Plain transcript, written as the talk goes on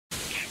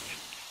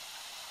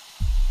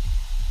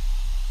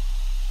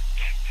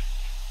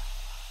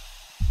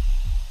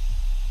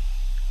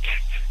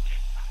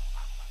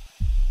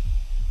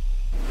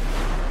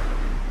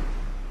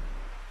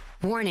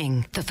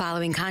Warning, the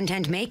following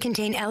content may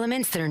contain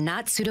elements that are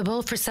not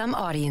suitable for some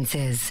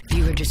audiences.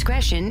 Viewer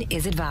discretion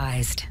is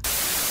advised.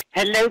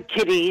 Hello,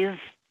 kiddies.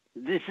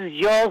 This is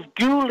yours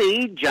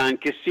duly, John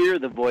Kassir,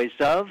 the voice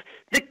of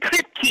The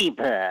Crypt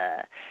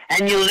Keeper.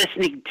 And you're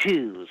listening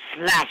to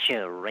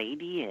Slasher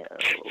Radio.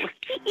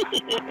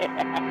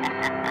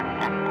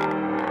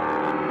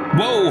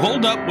 Whoa,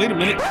 hold up. Wait a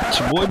minute. It's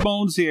your boy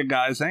Bones here,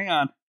 guys. Hang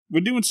on. We're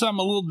doing something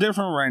a little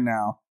different right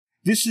now.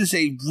 This is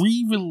a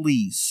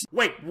re-release.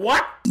 Wait,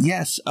 what?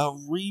 Yes, a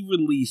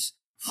re-release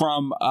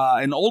from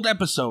an old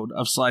episode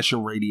of Slasher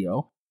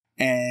Radio.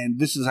 And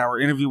this is our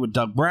interview with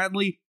Doug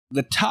Bradley.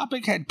 The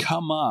topic had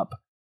come up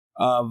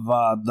of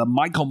the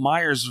Michael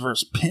Myers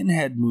vs.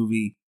 Pinhead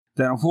movie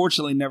that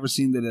unfortunately never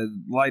seen the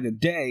light of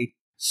day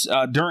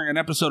during an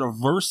episode of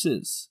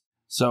Versus.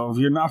 So if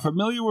you're not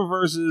familiar with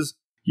Versus,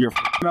 you're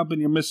f***ing up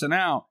and you're missing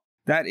out.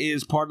 That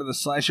is part of the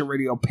Slasher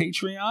Radio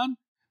Patreon.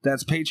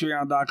 That's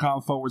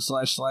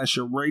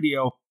patreon.com/Slasher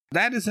Radio.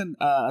 That is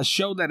a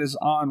show that is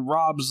on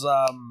Rob's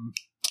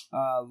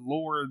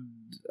Lord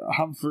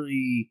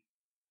Humphrey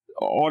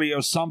Audio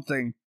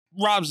something,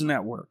 Rob's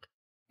network.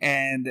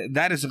 And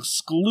that is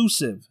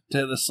exclusive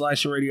to the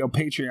Slasher Radio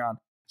Patreon.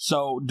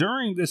 So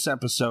during this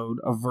episode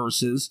of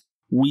Versus,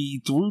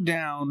 we threw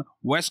down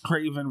Wes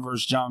Craven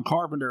versus John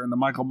Carpenter, and the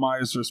Michael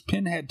Myers versus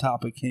Pinhead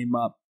topic came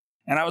up.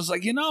 And I was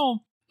like,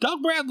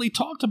 Doug Bradley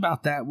talked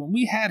about that when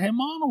we had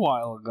him on a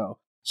while ago.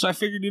 So I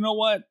figured, you know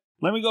what?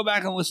 Let me go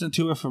back and listen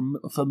to it,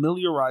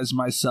 familiarize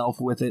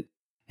myself with it.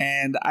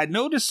 And I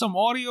noticed some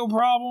audio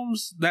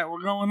problems that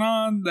were going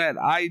on that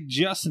I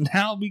just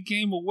now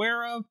became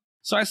aware of.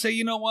 So I say,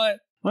 you know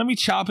what? Let me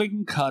chop it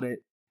and cut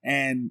it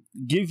and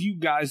give you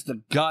guys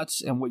the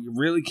guts and what you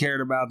really cared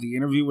about, the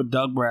interview with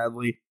Doug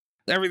Bradley.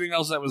 Everything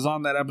else that was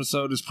on that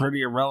episode is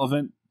pretty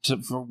irrelevant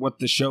for what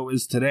the show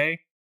is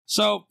today.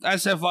 So I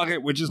said, fuck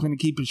it. We're just going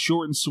to keep it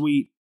short and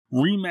sweet,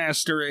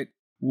 remaster it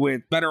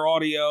with better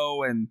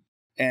audio and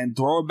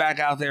throw it back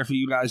out there for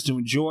you guys to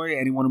enjoy.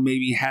 Anyone who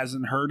maybe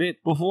hasn't heard it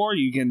before,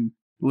 you can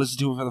listen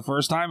to it for the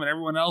first time, and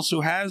everyone else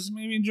who has,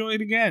 maybe enjoy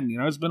it again.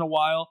 It's been a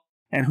while,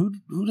 and who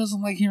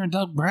doesn't like hearing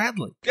Doug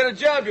Bradley? Get a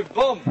job, you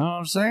bum! You know what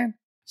I'm saying?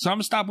 So I'm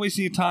going to stop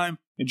wasting your time.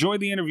 Enjoy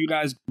the interview,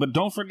 guys, but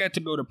don't forget to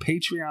go to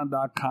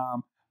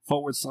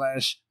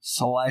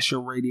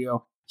patreon.com/Slasher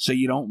Radio so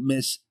you don't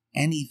miss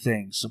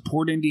anything.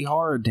 Support indie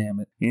horror,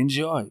 damn it.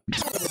 Enjoy.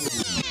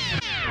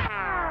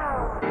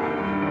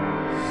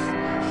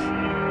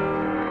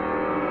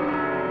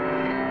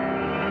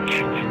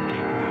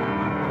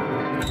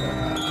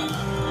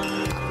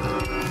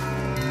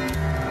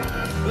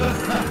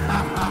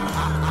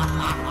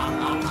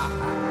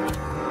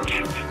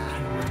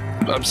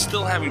 I'm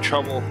still having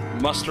trouble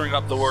mustering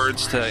up the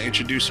words to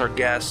introduce our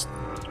guest,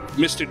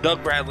 Mr.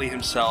 Doug Bradley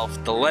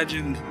himself, the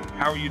legend.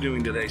 How are you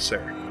doing today,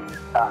 sir?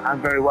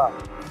 I'm very well.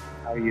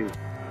 How are you?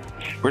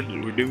 We're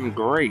doing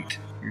great.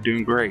 You're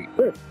doing great.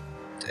 Good.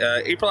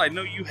 April, I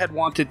know you had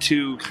wanted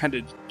to kind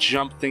of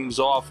jump things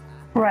off.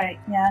 Right,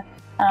 yeah.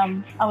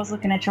 I was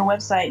looking at your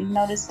website and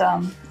noticed,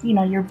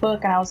 your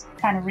book, and I was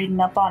kind of reading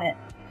up on it.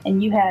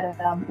 And you had,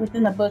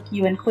 within the book,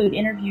 you include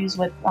interviews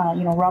with,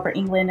 Robert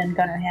Englund and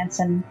Gunnar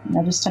Hansen,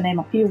 just to name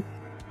a few.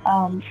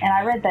 And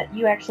I read that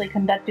you actually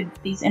conducted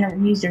these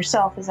interviews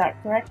yourself. Is that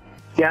correct?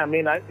 Yeah,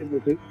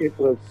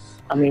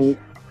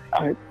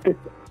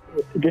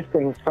 this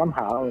thing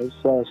somehow has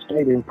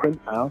stayed in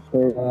print now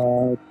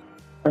for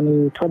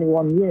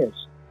 21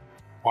 years.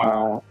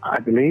 Wow. I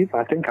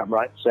think I'm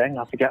right saying,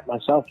 I forget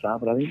myself now,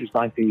 but I think it was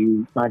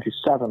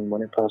 1997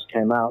 when it first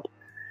came out.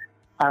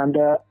 And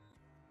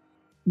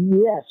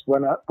yes,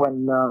 when I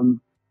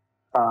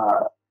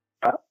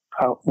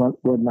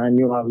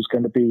knew I was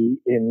going to be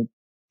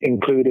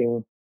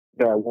including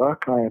their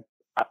work, I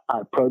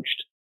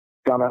approached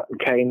Gunnar and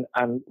Kane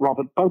and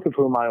Robert, both of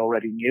whom I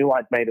already knew.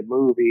 I'd made a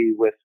movie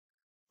with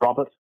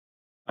Robert,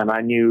 and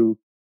I knew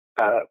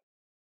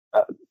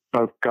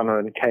both Gunnar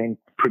and Kane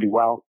pretty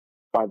well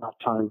by that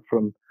time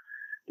from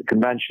the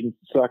convention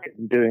circuit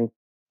and doing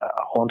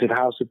haunted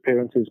house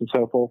appearances and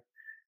so forth.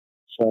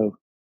 So,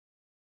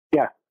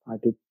 yeah, I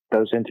did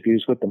those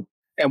interviews with them.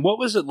 And what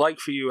was it like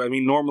for you?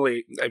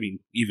 Normally,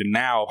 even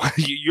now,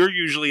 you're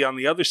usually on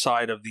the other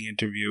side of the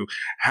interview.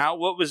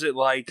 What was it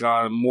like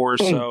more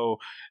so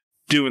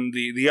doing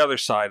the other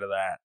side of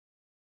that?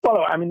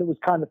 Well, it was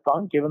kind of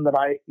fun, given that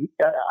I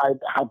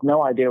had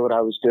no idea what I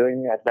was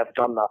doing. I'd never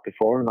done that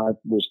before, and I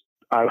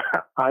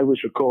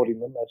was recording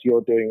them as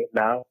you're doing it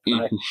now.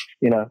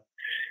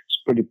 It's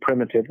pretty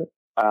primitive.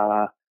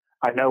 I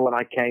know when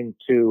I came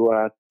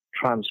to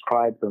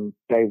transcribe them,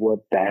 they were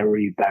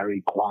very,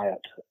 very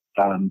quiet.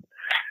 And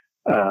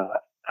I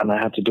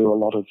had to do a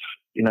lot of,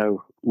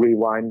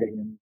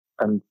 rewinding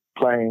and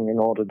playing in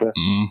order to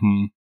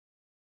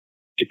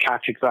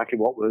catch exactly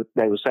what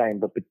they were saying,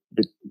 but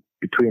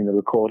between the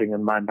recording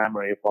and my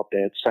memory of what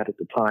they had said at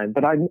the time.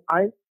 But I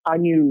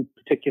knew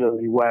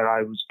particularly where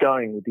I was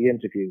going with the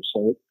interview,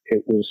 so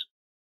it was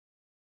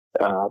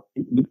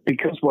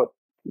because what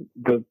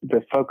the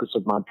focus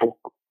of my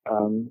book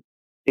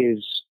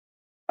is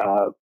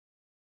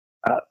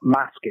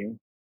masking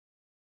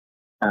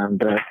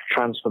and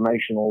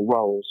transformational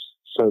roles.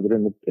 So that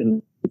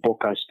in the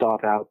book, I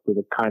start out with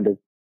a kind of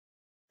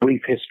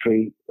brief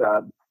history,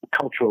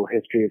 cultural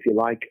history, if you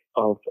like,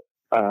 of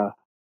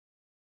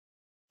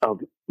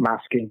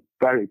masking.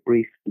 Very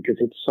brief because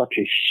it's such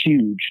a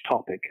huge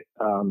topic.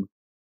 And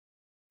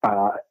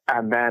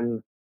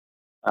then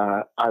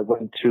I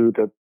went to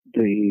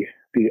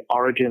the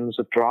origins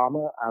of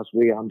drama as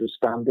we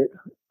understand it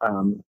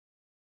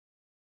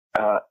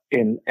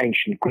in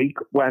ancient Greek,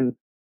 when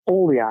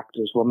all the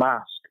actors were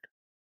masked.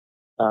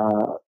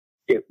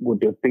 It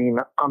would have been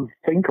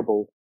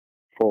unthinkable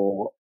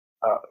for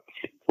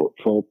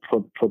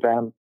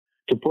them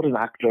to put an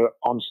actor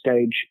on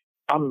stage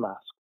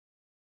unmasked.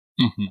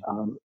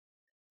 Mm-hmm.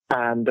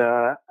 And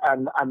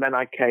then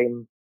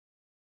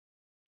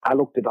I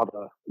looked at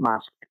other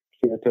masked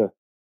theatre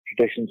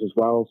traditions as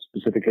well,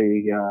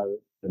 specifically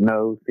the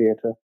No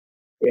theatre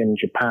in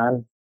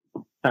Japan,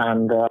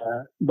 and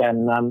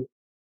then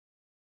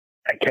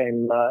I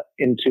came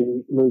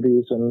into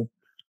movies and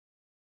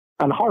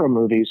horror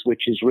movies,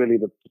 which is really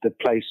the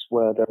place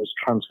where those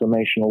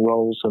transformational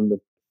roles and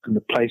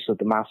the place of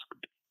the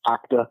masked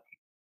actor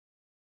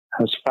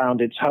has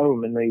found its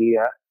home in the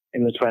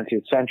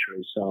 20th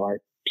century. So I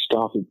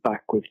started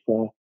back with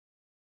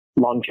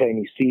Lon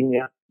Chaney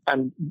Sr.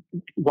 And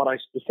what I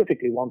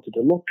specifically wanted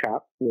to look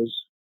at was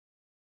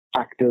the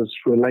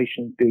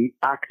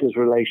actor's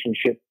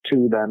relationship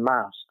to their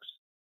masks,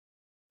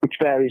 which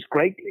varies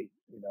greatly.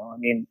 I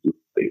mean,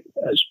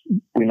 as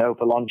we know,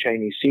 for Lon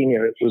Chaney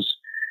Sr.,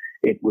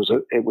 it was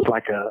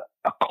like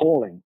a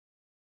calling,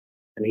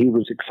 and he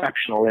was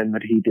exceptional in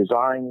that he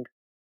designed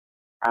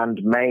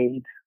and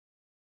made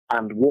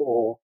and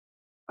wore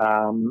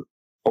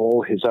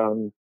all his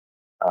own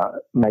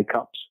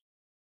makeups.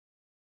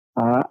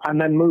 And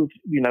then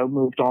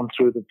moved on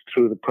through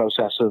the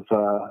process of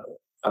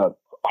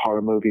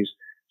horror movies.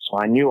 So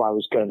I knew I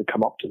was going to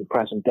come up to the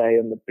present day,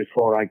 and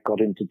before I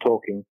got into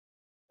talking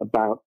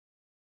about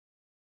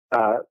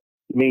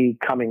me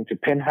coming to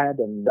Pinhead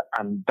and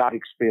that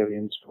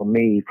experience for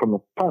me from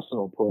a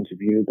personal point of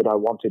view, that I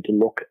wanted to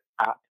look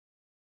at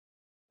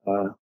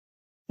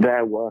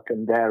their work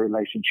and their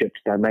relationship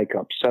to their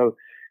makeup. So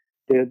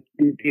the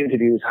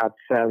interviews had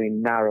fairly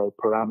narrow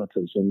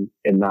parameters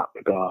in that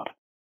regard.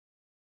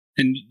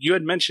 And you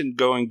had mentioned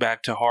going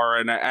back to horror,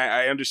 and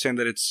I understand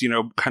that it's,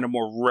 kind of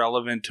more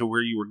relevant to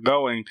where you were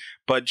going,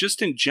 but just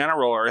in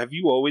general, have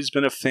you always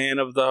been a fan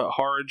of the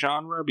horror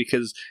genre?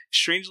 Because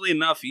strangely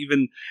enough,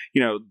 even,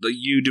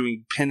 you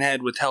doing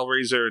Pinhead with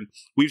Hellraiser, and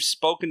we've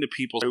spoken to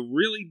people who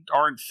really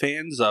aren't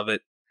fans of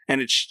it, and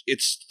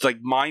it's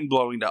like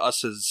mind-blowing to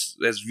us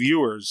as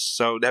viewers.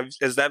 So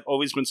has that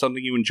always been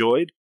something you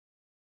enjoyed?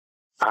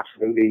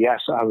 Absolutely,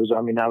 yes. I was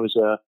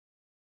a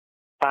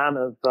fan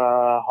of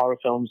horror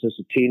films as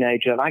a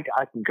teenager, and I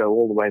can go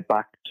all the way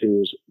back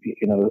to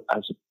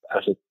as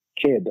a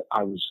kid.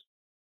 I was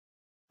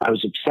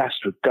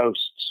obsessed with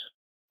ghosts,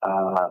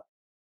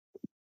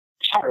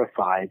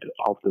 terrified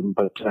of them,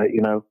 but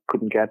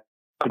couldn't get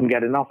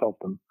enough of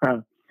them.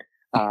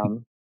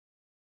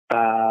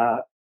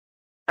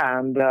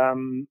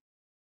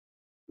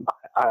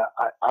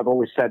 I've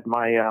always said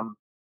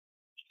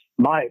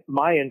my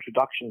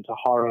introduction to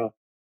horror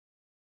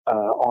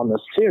on a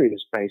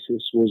serious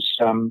basis would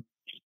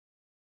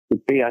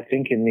be, I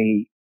think, in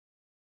the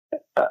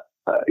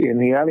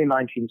early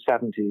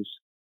 1970s,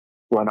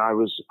 when I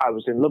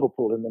was in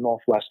Liverpool in the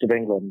northwest of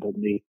England,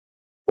 and the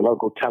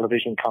local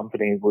television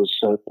company was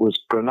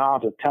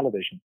Granada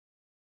Television.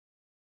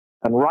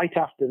 And right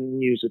after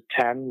news at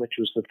 10, which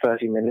was the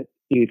 30-minute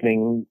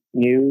evening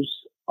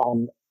news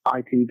on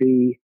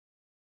ITV,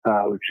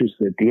 which is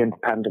the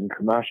independent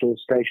commercial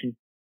station,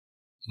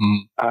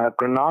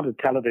 Granada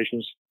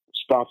Television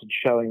started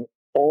showing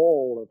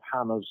all of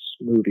Hammer's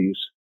movies.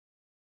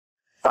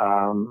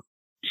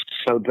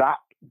 So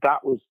that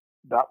was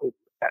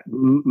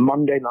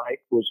Monday night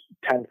was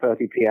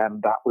 10:30 p.m.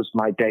 That was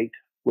my date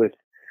with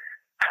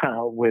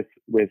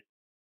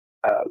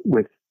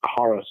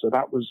horror. So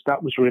that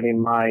was really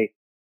my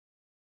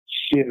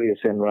serious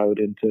inroad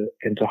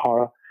into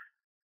horror.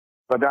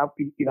 But I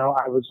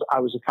was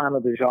a fan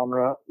of the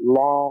genre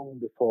long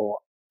before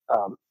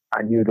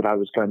I knew that I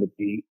was going to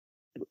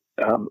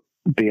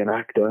be an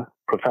actor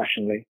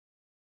professionally,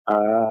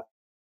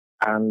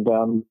 and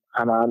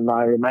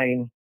I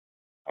remain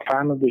a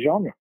fan of the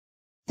genre.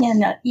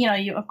 Yeah,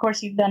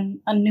 you've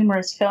done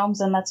numerous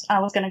films, and I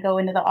was going to go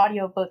into the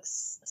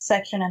audiobooks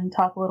section and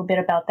talk a little bit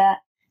about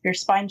that. Your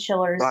Spine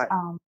Chillers, right.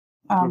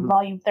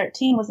 Volume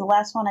 13 was the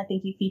last one. I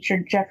think you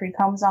featured Jeffrey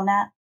Combs on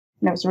that,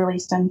 and it was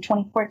released in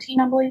 2014,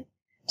 I believe.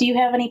 Do you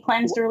have any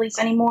plans to release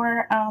any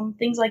more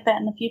things like that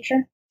in the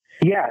future?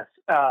 Yes.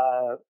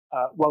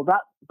 Well,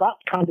 that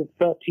kind of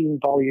 13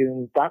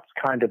 volume, that's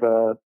kind of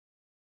a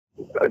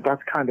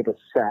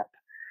set,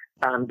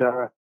 and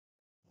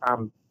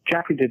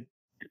Jeffrey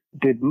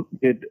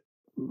did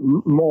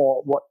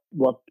more.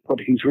 What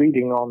he's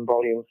reading on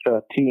volume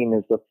 13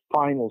 is the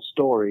final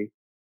story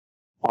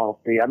of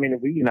the. I mean,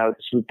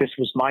 this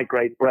was my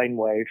great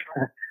brainwave.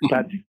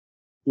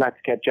 let's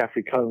get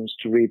Jeffrey Combs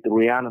to read the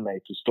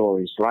Reanimator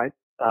stories, right?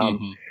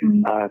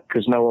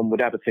 Because no one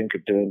would ever think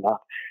of doing that.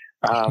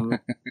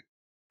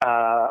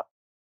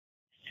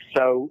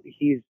 So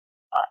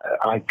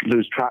I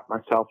lose track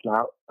myself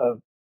now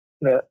of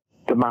the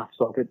maths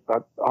of it,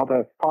 but are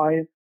there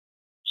 5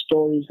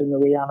 stories in the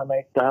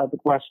Reanimate the Herbert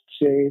West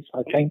series,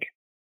 I think?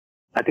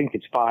 I think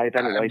it's 5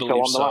 anyway. So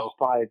on the last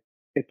 5,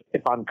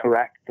 if I'm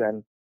correct,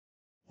 then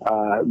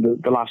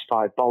the last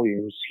 5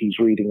 volumes, he's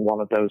reading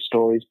one of those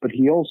stories. But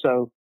he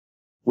also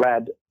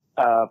read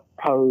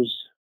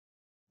Poe's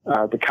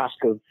The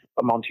Cask of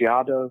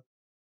Amontillado,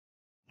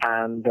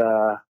 and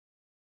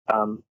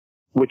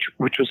which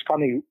was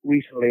funny.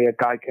 Recently, a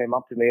guy came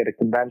up to me at a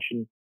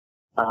convention,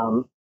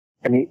 and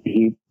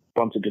he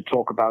wanted to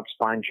talk about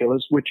spine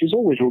chillers, which is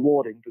always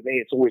rewarding for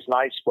me. It's always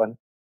nice when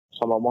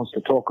someone wants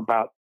to talk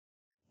about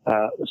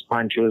the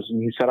spine chillers.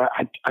 And he said,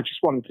 I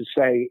just wanted to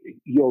say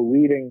your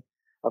reading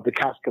of The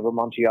Cask of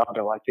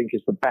Amontillado, I think,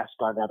 is the best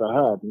I've ever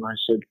heard. And I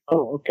said,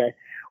 oh, okay.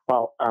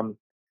 Well,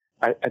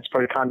 it's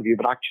very kind of you,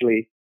 but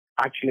actually,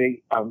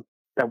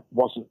 that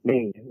wasn't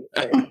me.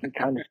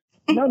 Kind of,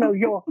 no,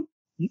 your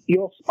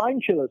spine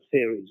chiller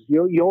series,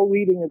 your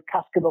reading of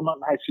Cask of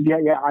Amontillado. I said,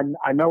 yeah,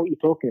 I know what you're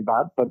talking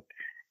about, but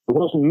it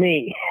wasn't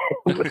me.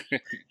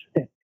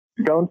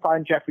 Go and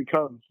find Jeffrey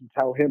Combs and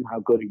tell him how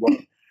good he was,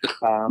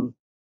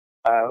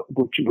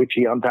 which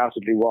he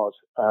undoubtedly was.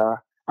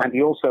 And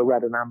he also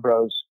read an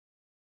Ambrose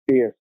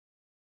Bierce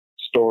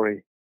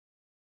story,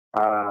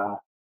 A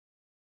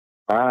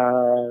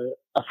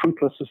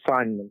Fruitless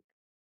Assignment.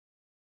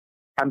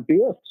 And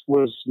Bierce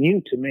was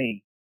new to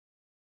me.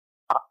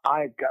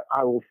 I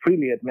will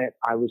freely admit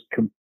I was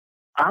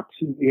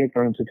absolutely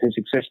ignorant of his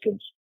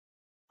existence.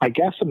 I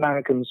guess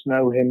Americans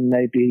know him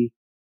maybe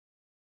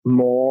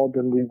more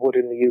than we would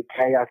in the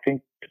UK. I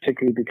think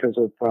particularly because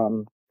of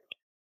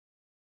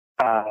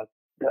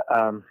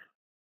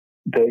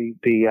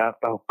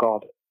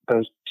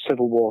those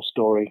Civil War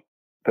story,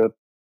 the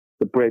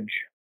bridge,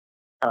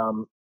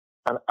 an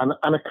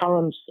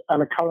occurrence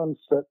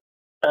that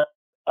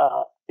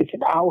is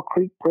it Owl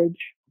Creek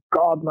Bridge?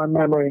 God, my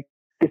memory.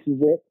 This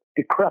is it.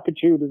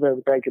 Decrepitude has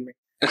overtaken me.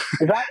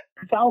 Is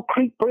Owl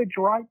Creek Bridge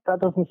right? That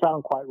doesn't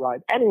sound quite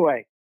right.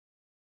 Anyway,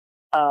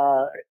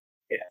 that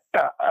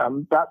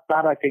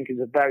I think is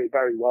a very,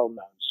 very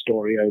well-known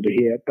story over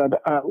here.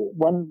 But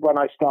when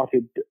I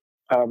started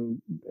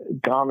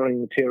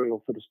garnering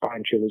material for the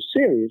Spine Chillers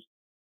series,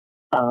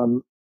 I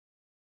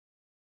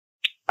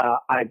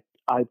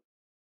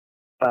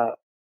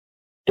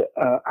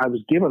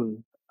was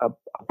given a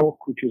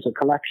book which is a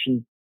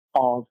collection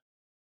of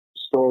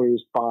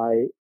stories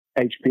by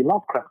H.P.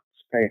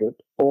 Lovecraft's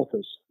favorite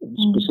authors, and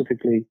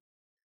specifically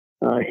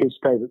his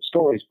favorite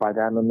stories by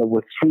them. And there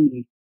were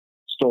 3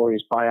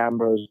 stories by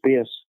Ambrose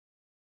Bierce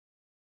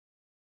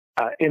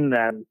in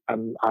them,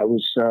 and I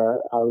was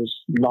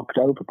knocked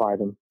over by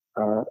them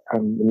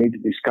and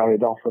immediately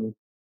scurried off and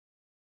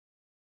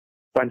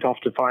went off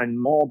to find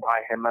more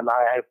by him. And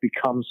I have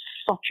become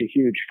such a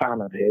huge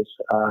fan of his.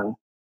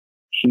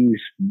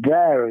 He's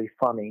very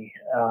funny,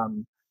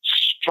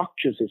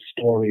 structures his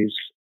stories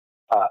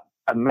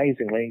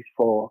amazingly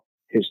for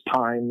his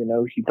time. You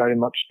know, he very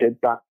much did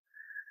that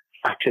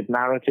factored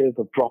narrative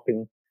of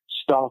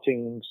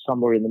starting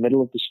somewhere in the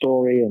middle of the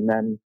story and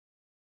then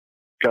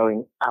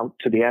going out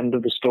to the end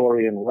of the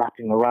story and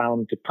wrapping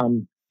around to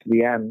come to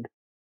the end.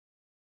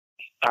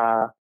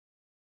 And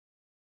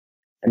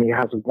he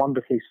has a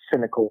wonderfully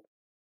cynical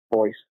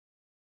voice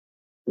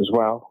as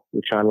well,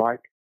 which I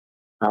like.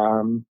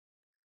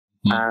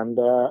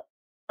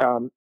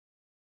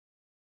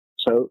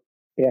 So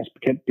yes,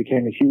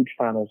 became a huge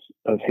fan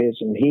of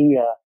his, and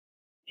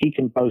he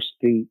can boast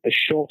the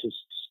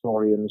shortest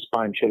story in the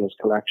Spine Chillers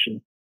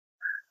collection,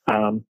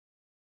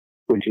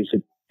 which is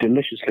a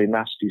deliciously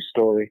nasty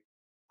story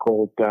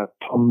called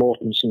Tom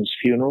Mortenson's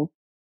Funeral,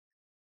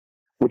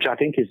 which I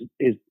think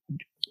is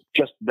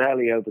just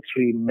barely over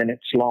 3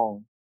 minutes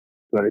long,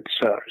 but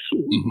it's a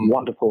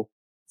wonderful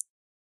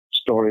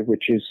story,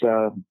 which is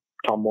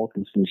Tom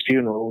Mortenson's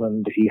funeral,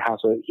 and he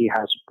has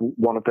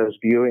one of those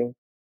viewing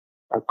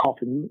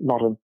coffin,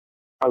 not an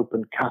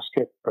open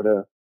casket, but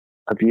a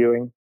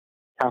viewing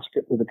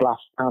casket with a glass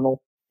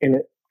panel in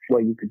it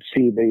where you could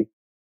see the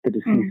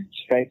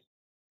deceased's face.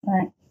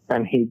 Right.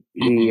 And he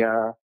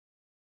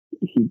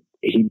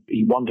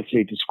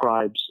wonderfully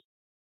describes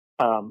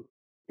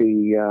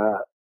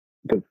the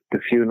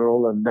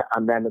funeral, and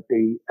then at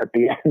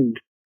the end,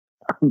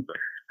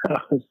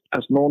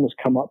 as Norma's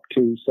come up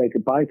to say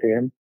goodbye to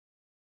him,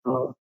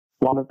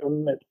 one of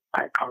them,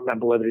 I can't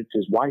remember whether it's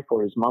his wife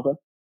or his mother,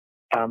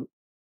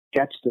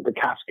 gets to the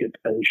casket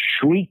and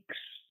shrieks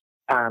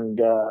and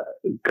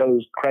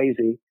goes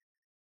crazy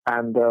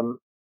and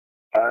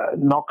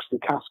knocks the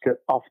casket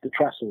off the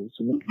trestles,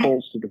 and it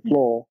falls to the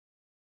floor,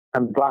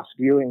 and the glass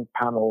viewing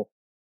panel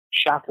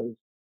shatters,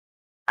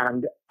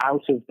 and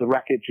out of the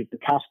wreckage of the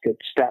casket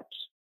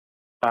steps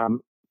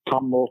Tom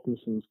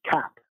Mortenson's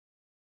cat,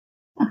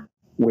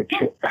 which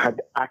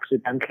had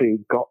accidentally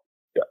got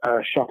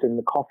shot in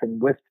the coffin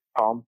with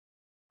Tom,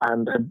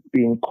 had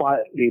been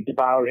quietly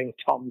devouring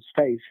Tom's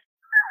face,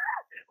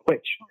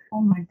 which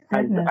Oh my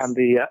goodness.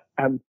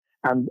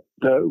 and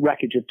the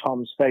wreckage of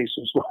Tom's face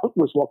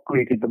was what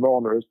greeted the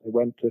mourner as they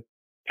went to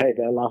pay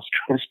their last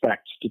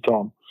respects to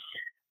Tom.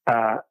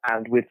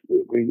 And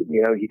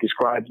he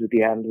describes at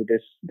the end with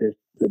the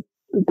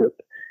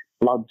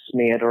blood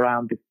smeared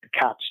around the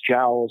cat's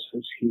jowls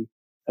as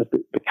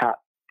the cat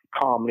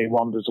calmly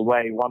wanders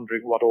away,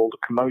 wondering what all the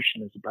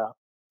commotion is about.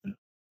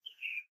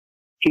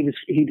 He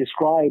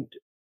described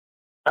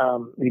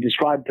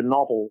the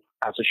novel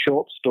as a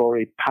short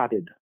story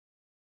padded.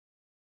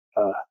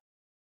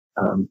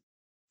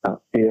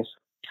 Yes.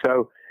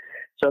 So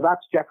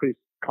that's Jeffrey's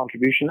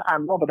contribution,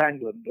 and Robert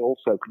Englund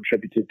also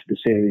contributed to the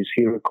series.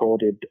 He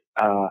recorded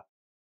The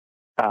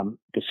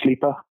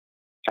Sleeper,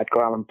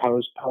 Edgar Allan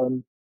Poe's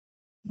poem,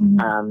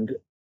 and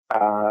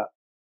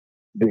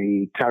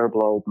The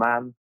Terrible Old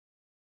Man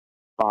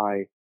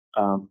by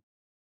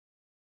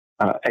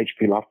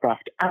H.P.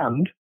 Lovecraft,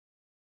 and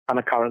An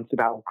Occurrence at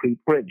Owl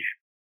Creek Bridge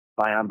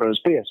by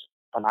Ambrose Bierce.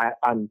 And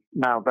I'm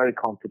now very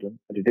confident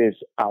that it is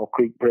Owl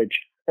Creek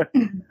Bridge.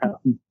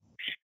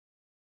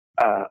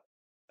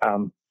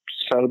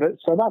 So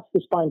that's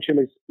the Spine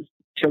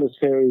Chiller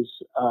series.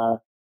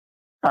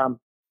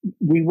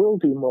 We will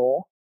do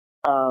more.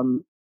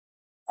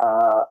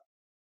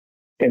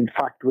 In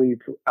fact,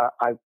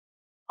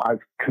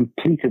 I've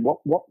completed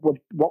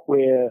what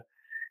we're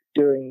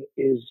doing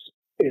is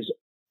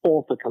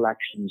author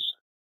collections.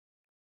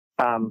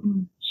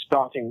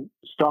 Starting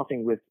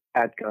with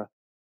Edgar,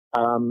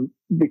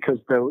 because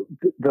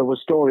there were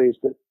stories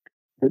that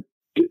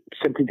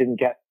simply didn't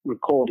get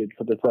recorded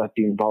for the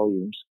 13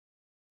 volumes.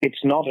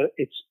 It's not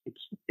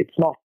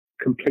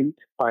complete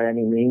by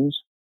any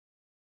means.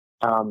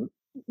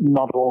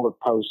 Not all of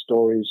Poe's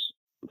stories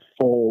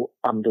fall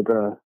under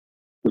the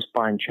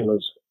Spine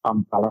Chillers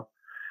umbrella,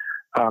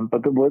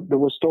 but there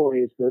were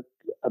stories that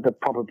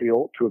probably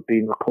ought to have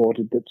been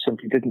recorded that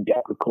simply didn't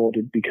get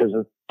recorded because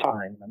of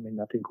time. I mean,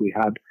 I think we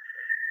had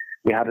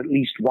at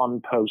least one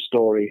Poe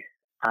story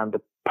and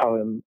a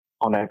poem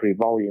on every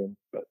volume,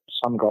 but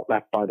some got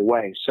left by the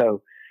way.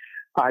 So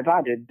I've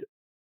added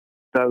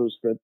those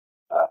that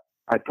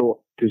I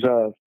thought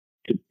deserved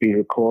to be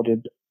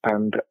recorded,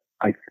 and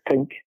I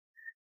think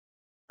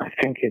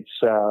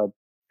it's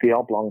The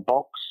Oblong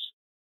Box,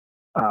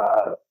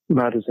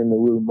 Murders in the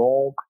Rue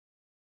Morgue,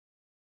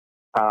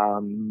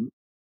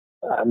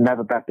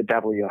 Never Bet the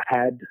Devil Your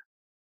Head,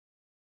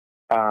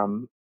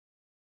 and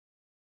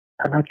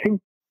I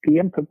think The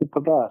Imp of the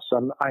Perverse,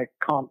 and I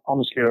can't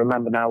honestly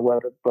remember now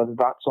whether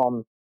that's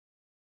on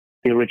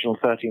the original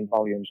 13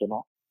 volumes or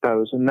not.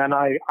 Those, and then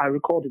I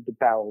recorded The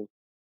Bells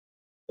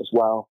as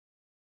well.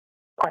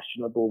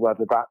 Questionable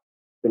whether that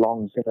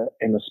belongs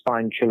in a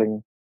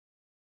spine-chilling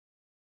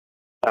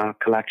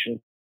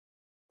collection,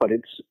 but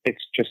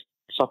it's just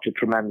such a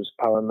tremendous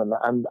poem,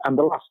 and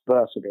the last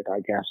verse of it, I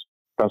guess,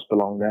 does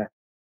belong there.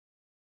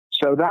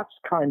 So that's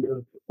kind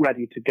of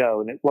ready to go,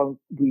 and it won't.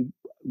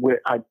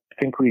 I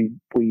think we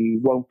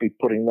won't be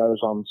putting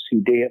those on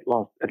CD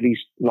at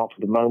least not for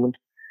the moment.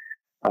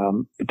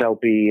 But they'll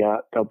be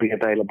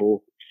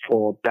available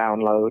for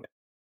download,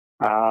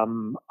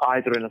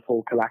 either in a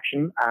full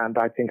collection, and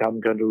I think I'm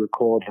going to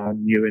record a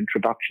new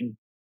introduction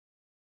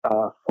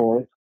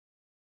for it,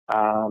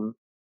 and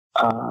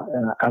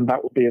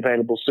that will be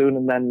available soon.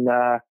 And then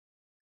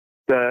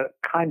the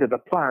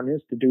plan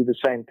is to do the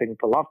same thing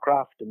for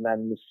Lovecraft, and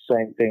then the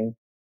same thing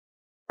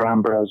for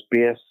Ambrose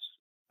Bierce,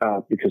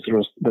 because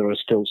there are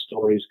still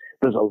stories.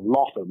 There's a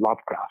lot of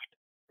Lovecraft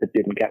that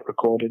didn't get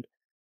recorded,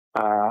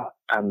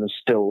 and there's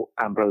still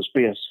Ambrose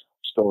Bierce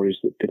stories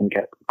that didn't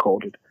get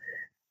recorded.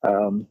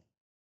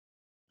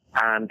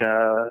 And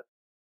there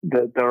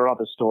are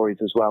other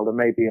stories as well. There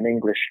may be an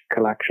English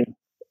collection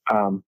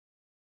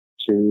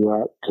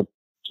to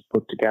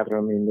put together.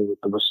 I mean,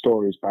 there were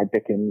stories by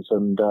Dickens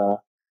and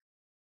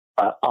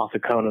Arthur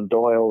Conan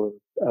Doyle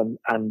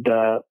and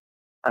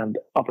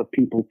other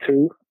people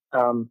too.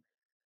 So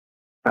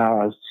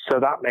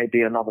that may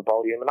be another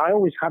volume. And I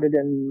always had it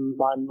in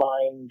my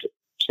mind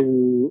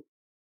to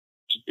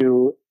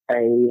do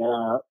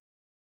a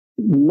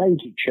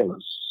Lady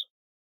Chillers,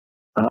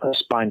 a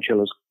Spine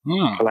Chillers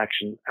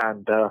collection,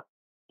 and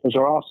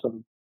there are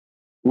some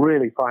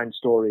really fine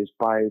stories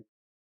by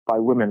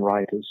women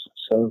writers.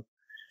 So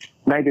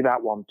maybe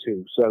that one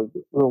too. So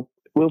we'll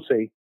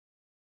see.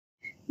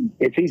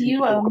 It's easy to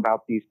talk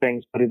about these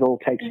things, but it all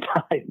takes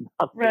time.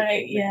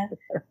 Right, yeah.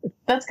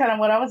 That's kind of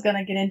what I was going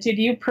to get into.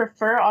 Do you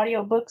prefer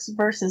audiobooks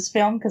versus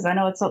film? Because I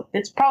know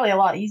it's probably a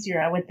lot easier,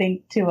 I would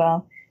think,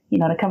 to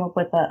to come up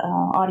with an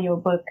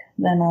audiobook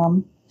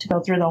than to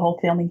go through the whole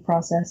filming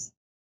process.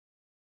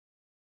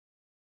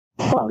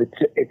 Well,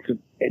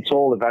 it's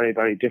all a very,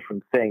 very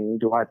different thing.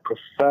 Do I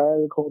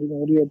prefer recording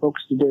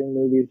audiobooks to doing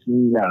movies?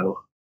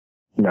 No.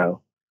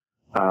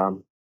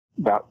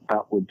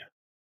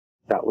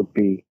 That would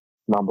be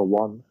number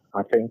one,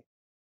 I think.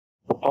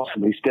 Or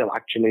possibly still,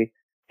 actually,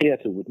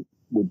 theatre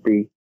would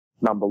be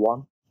number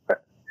one.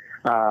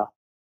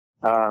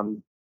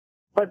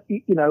 but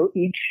you know,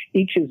 each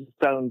is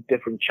its own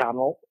different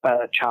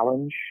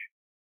challenge,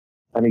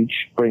 and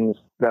each brings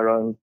their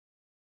own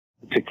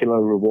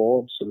particular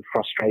rewards and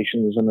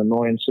frustrations and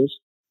annoyances.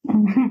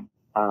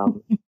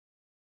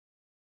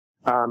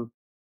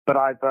 But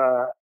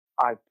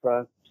I've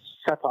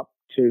set up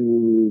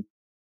to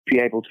be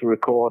able to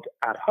record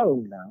at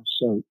home now,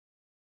 so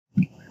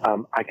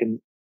I can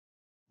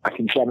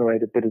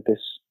generate a bit of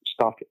this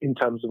stuff in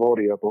terms of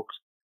audiobooks,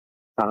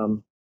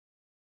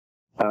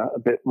 a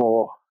bit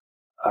more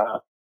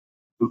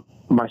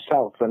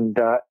myself. And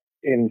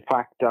in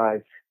fact,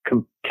 I've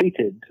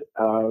completed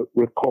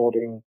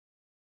recording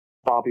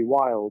Barbie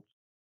Wilde's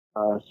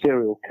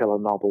serial killer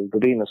novel, The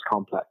Venus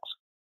Complex.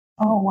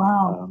 Oh,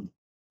 wow.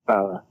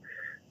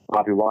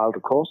 Barbie Wilde,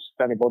 of course.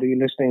 If anybody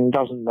listening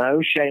doesn't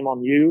know, shame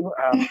on you.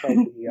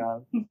 Played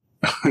the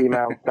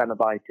female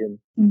Cenobite in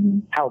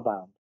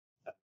Hellbound,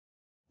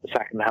 the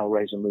second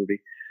Hellraiser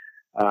movie.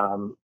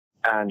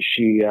 And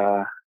she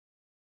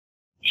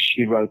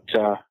wrote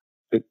the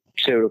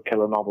serial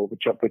killer novel,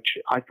 which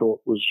I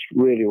thought was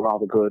really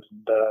rather good,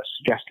 and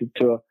suggested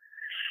to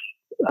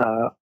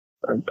her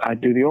I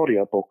do the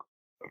audiobook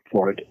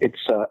for it.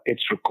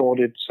 It's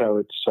recorded,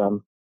 so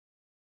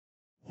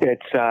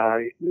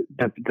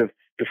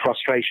the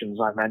frustrations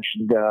I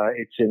mentioned.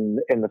 It's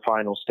in the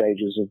final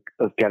stages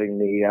of getting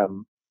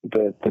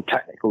the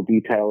technical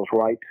details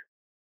right,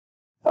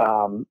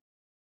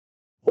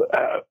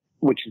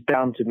 which is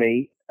down to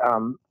me.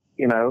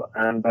 You know,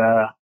 and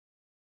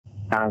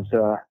as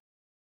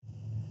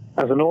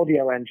an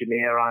audio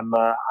engineer, I'm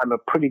a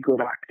pretty good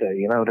actor.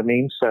 You know what I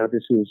mean? So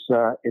this is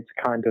it's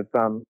kind of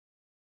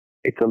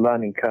it's a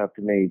learning curve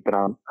for me,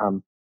 but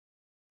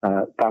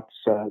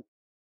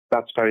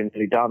that's very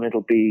nearly done.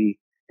 It'll be,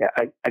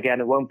 again,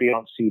 it won't be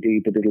on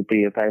CD, but it'll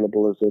be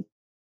available as a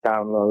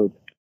download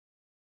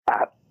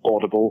at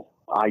Audible,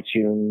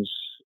 iTunes,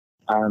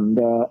 and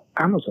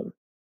Amazon.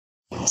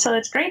 So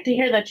it's great to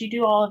hear that you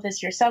do all of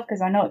this yourself,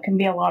 because I know it can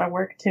be a lot of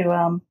work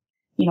to,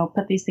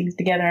 put these things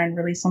together and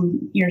release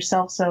them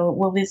yourself. So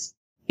will this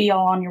be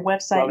all on your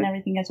website and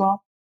everything as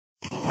well?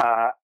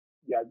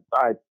 Yeah,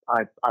 I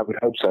would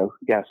hope so.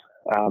 Yes.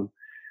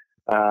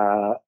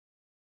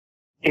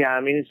 Yeah,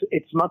 I mean,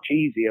 it's much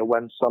easier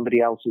when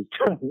somebody else is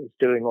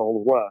doing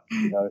all the work.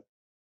 You know,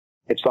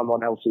 if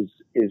someone else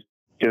is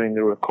doing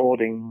the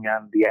recording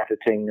and the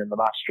editing and the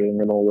mastering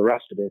and all the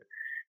rest of it,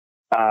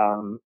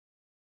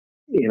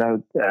 you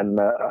know, and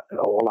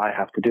all I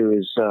have to do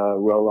is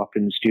roll up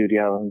in the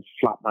studio and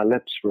flap my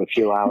lips for a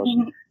few hours.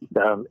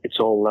 It's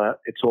all a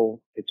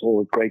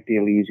great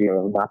deal easier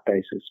on that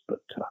basis. But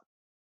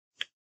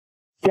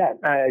yeah,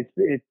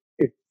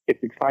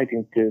 it's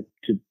exciting to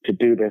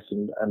do this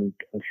and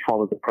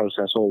follow the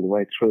process all the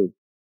way through.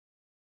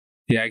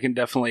 Yeah, I can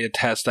definitely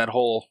attest that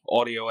whole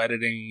audio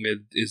editing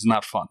is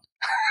not fun.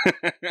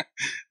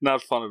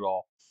 Not fun at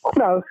all.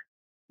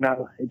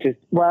 No,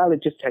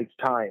 it just takes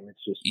time.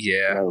 It's just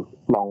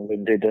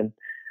long-winded and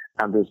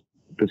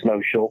there's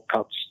no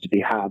shortcuts to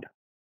be had.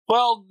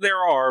 Well, there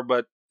are,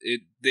 but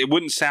it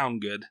wouldn't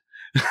sound good.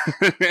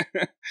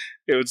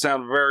 It would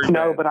sound very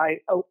bad.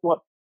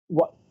 But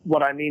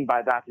what I mean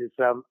by that is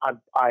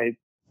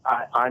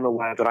I'm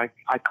aware that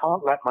I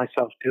can't let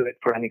myself do it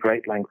for any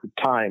great length of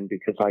time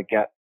because I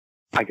get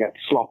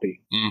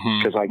sloppy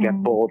because I get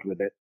bored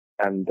with it.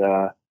 And,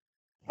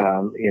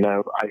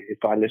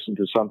 if I listen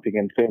to something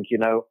and think,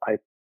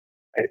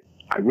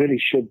 I really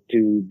should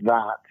do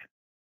that.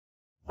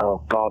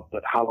 Oh God,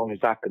 but how long is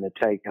that going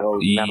to take? Oh,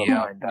 never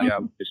mind. I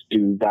can just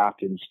do that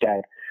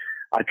instead.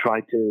 I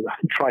try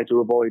to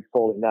avoid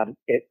falling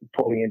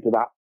into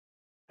that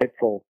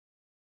pitfall.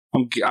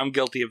 I'm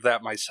guilty of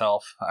that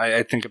myself.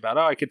 I think about,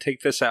 I could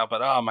take this out,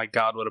 but oh my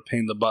God, what a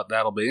pain in the butt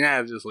that'll be.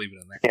 Just leave it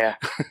in there.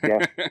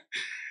 Yeah.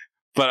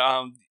 But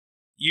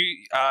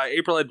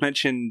April had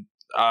mentioned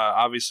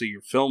obviously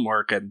your film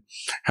work and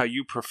how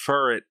you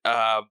prefer it.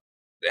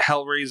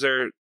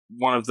 Hellraiser,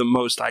 one of the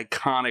most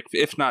iconic,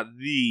 if not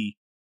the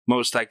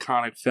most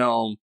iconic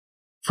film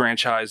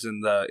franchise in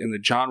the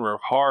genre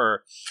of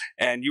horror,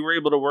 and you were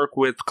able to work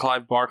with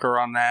Clive Barker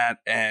on that.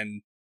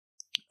 And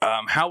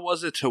how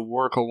was it to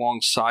work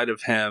alongside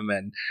of him?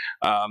 And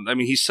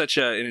he's such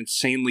an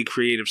insanely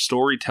creative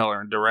storyteller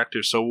and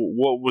director. So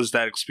what was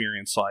that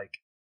experience like?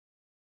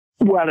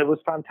 Well, it was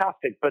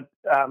fantastic, but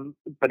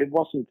it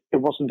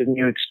wasn't a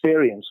new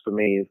experience for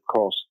me, of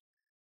course,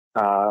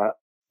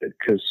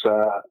 because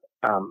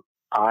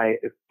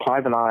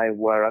Clive and I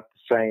were at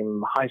the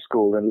same high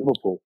school in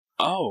Liverpool.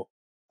 Oh,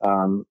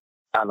 and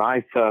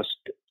I first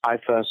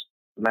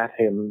met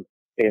him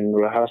in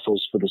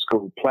rehearsals for the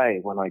school play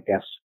when I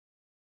guess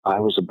I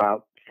was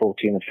about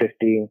 14 or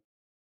 15.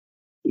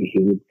 He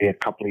would be a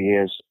couple of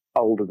years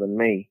older than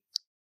me.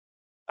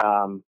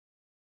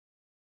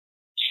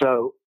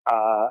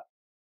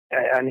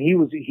 And he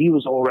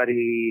was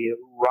already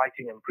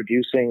writing and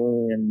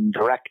producing and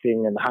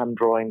directing and hand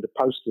drawing the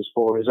posters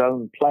for his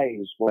own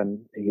plays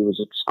when he was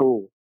at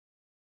school.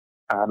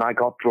 And I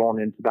got drawn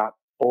into that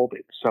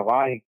orbit. So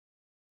I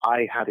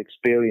had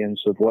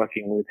experience of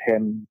working with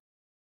him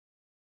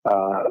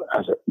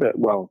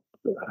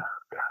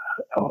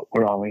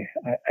where are we?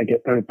 I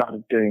get very bad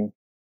at doing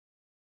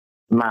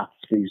maths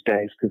these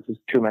days because there's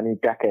too many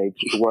decades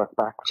to work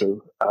back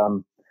through.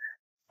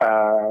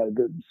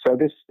 So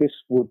this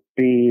would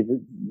be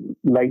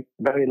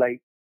very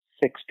late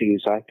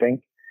 60s, I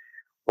think,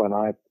 when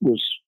I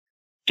was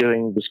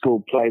doing the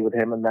school play with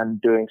him and then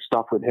doing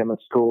stuff with him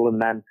at school.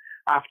 And then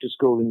after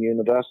school and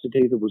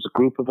university, there was a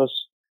group of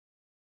us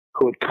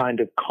who had kind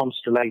of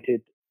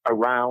constellated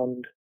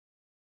around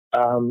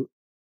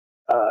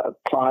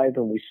Clive,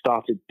 and we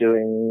started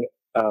doing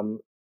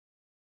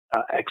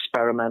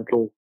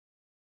experimental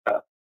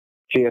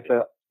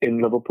theatre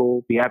in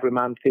Liverpool. The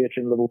Everyman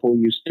Theatre in Liverpool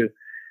used to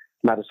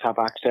let us have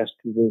access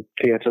to the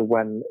theatre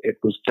when it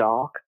was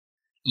dark.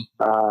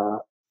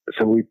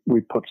 So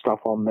we put stuff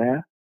on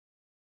there.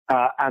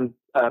 And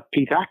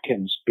Pete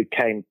Atkins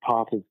became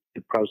part of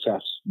the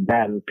process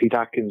then. Pete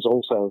Atkins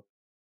also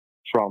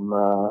from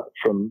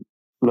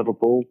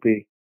Liverpool,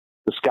 the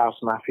Scouse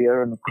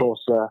Mafia, and of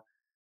course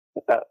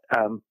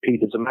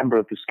Pete, as a member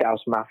of the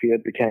Scouse Mafia,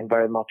 became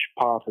very much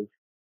part of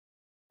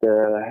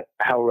the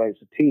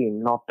Hellraiser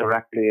team, not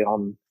directly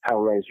on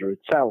Hellraiser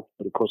itself,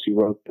 but of course he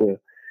wrote the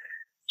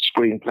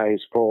screenplays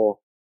for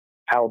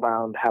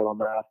Hellbound, Hell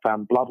on Earth,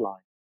 and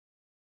Bloodline.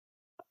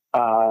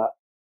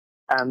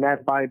 And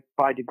then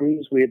by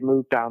degrees, we had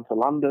moved down to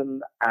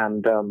London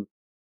and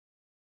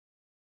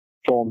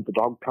formed the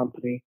Dog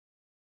Company.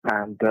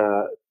 And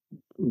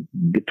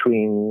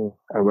between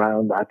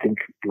around, I think,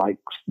 like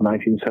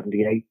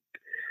 1978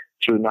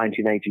 through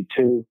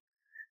 1982,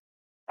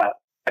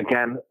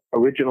 again,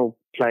 original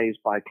plays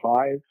by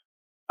Clive,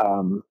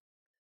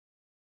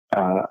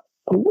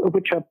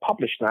 which are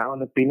published now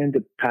and have been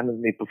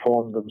independently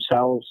performed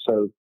themselves.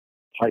 So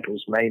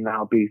titles may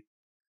now be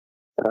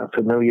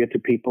familiar to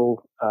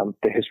people.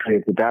 The History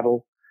of the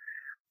Devil,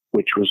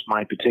 which was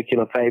my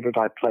particular favorite.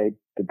 I played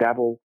the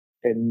devil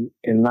in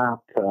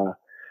that.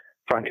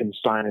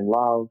 Frankenstein in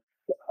Love,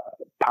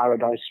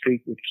 Paradise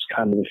Street, which is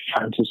kind of a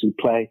fantasy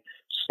play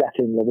set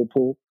in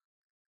Liverpool.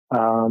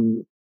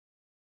 And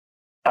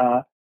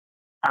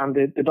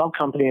the Dog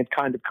Company had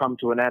kind of come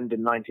to an end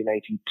in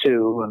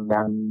 1982, and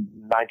then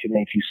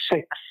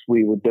 1986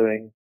 we were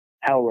doing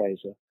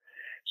Hellraiser.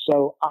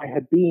 So I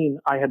had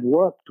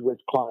worked with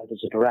Clive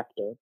as a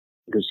director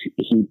because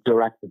he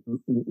directed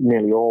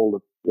nearly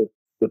all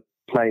the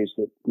plays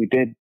that we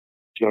did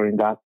during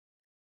that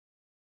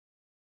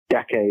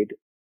decade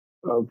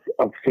of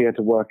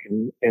theatre work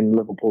in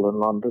Liverpool and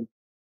London.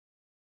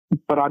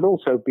 But I'd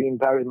also been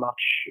very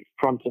much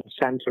front and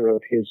centre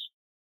of his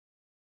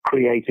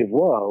creative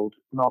world,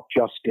 not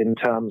just in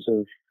terms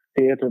of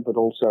theatre, but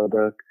also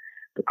the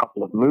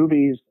couple of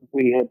movies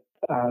we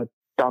had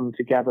done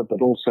together,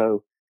 but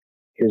also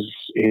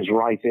his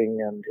writing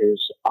and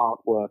his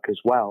artwork as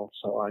well.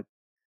 So I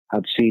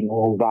had seen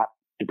all that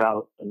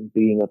develop and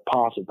being a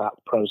part of that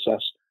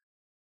process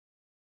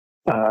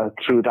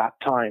through that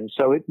time.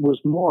 So it was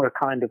more a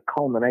kind of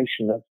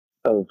culmination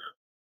of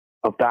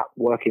that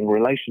working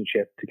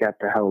relationship to get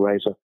to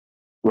Hellraiser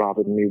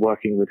rather than me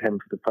working with him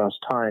for the first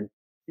time.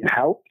 It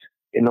helped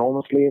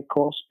enormously, of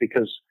course,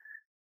 because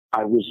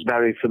I was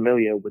very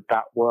familiar with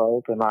that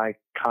world, and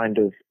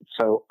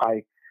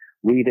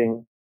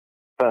reading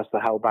first the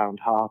Hellbound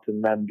Heart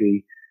and then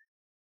the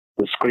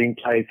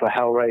screenplay for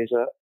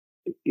Hellraiser,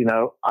 you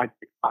know, I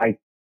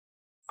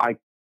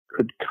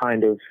could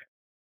kind of,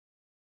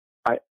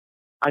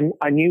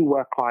 I knew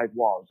where Clive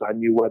was. I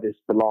knew where this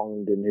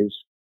belonged in his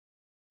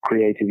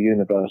creative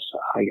universe,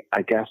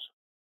 I guess.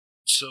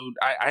 So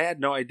I had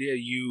no idea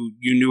you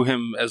knew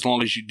him as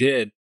long as you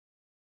did.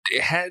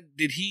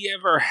 Did he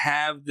ever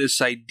have this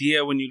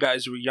idea when you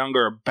guys were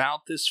younger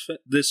about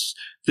this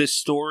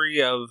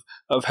story of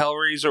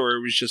Hellraiser, or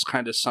it was just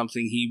kind of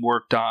something he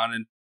worked on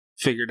and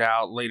figured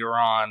out later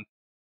on?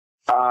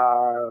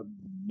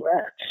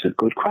 That's a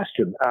good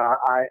question.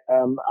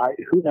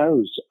 Who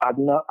knows?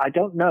 I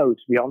don't know,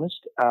 to be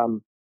honest.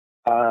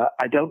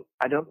 I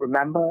don't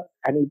remember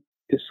any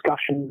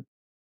discussion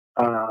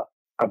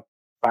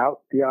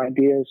about the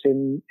ideas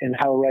in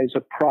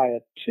Hellraiser prior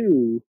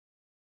to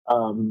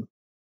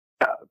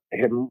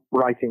him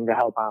writing the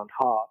Hellbound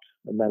Heart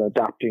and then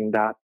adapting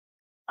that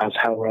as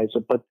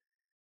Hellraiser. But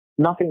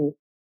nothing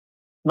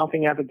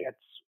ever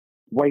gets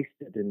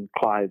wasted in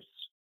Clive's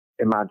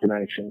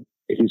imagination.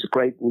 He's a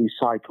great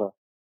recycler.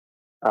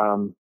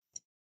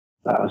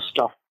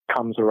 Stuff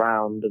comes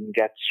around and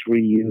gets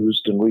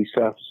reused and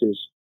resurfaces,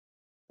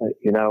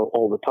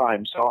 all the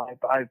time. So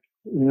I've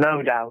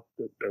no doubt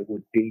that there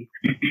would be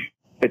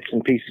bits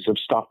and pieces of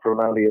stuff from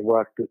earlier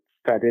work that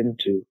fed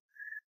into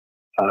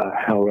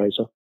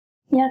Hellraiser.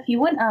 Yeah, if you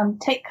would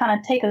take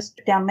us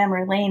down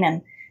memory lane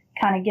and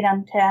kind of get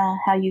into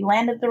how you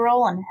landed the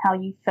role and how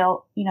you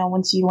felt,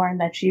 once you learned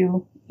that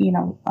you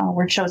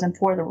were chosen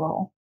for the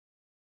role.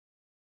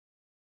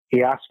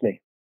 He asked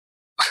me.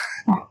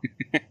 Oh,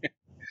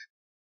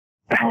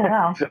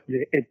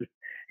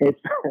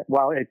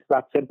 wow. It's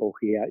that simple.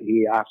 He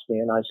asked me,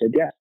 and I said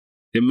yes.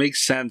 It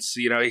makes sense,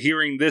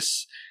 hearing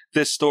this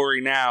this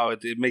story now,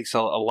 it makes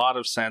a lot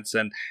of sense.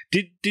 And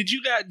did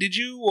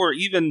you or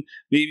even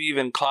maybe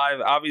even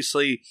Clive?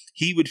 Obviously,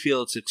 he would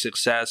feel it's a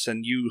success,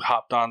 and you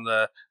hopped on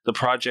the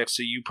project,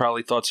 so you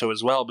probably thought so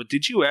as well. But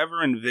did you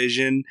ever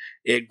envision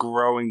it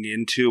growing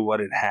into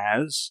what it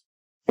has?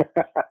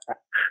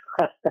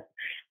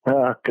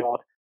 Oh God.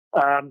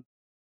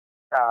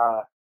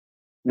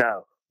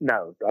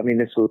 No. I mean,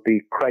 this would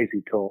be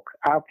crazy talk.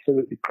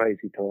 Absolutely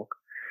crazy talk.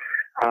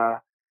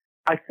 I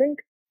think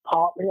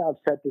partly,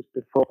 I've said this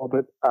before,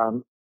 but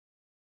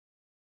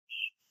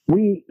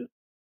we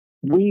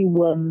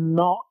were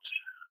not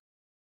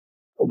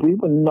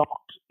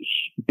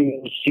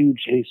being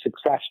hugely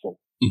successful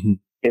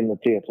in the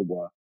theatre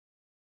work.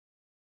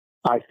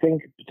 I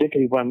think,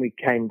 particularly when we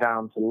came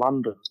down to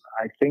London,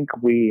 I think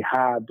we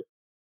had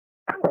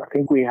a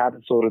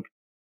sort of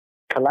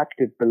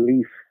collective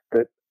belief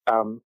that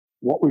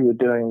what we were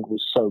doing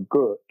was so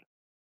good,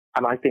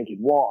 and I think it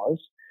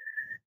was.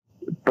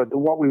 But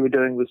what we were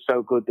doing was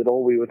so good that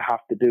all we would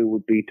have to do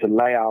would be to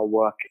lay our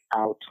work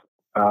out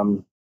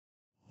in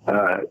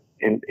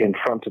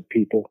front of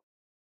people,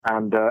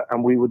 and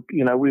we would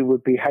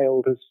be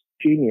hailed as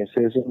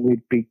geniuses, and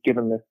we'd be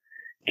given the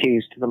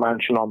keys to the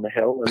mansion on the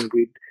hill, and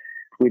we'd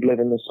live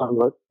in the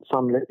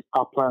sunlit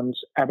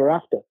uplands ever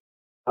after.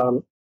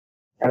 And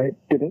it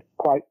didn't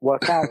quite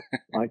work out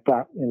like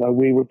that.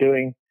 We were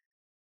doing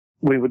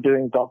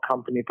Dog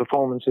Company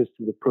performances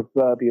to the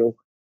proverbial,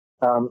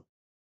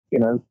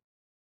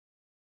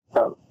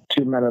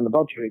 two men and a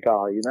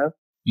budgerigar,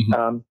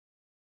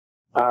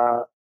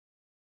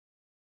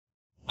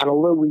 and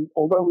although we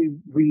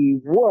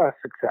were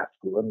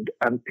successful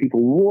and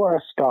people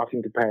were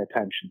starting to pay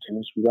attention to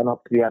us, we went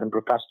up to the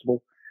Edinburgh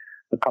Festival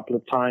a couple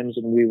of times,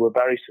 and we were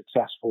very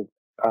successful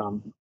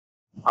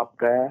up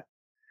there.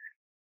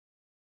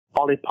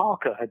 Ollie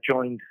Parker had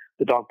joined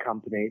the Dog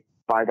Company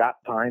by that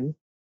time.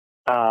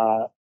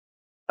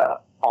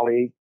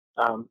 Ollie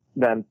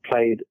then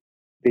played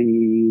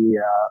the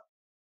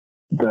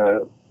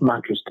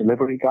mattress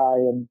delivery guy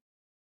in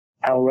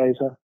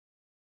Hellraiser,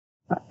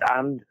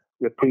 and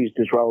reprised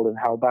his role in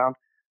Hellbound,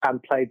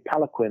 and played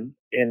Peliquin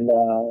in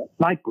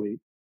Nightbreed.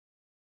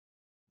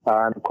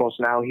 And of course,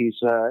 now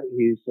he's a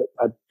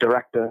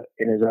director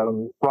in his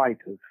own right.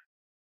 He's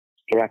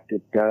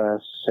directed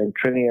St.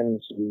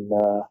 Trinian's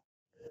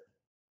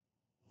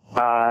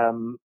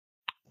and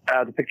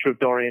The Picture of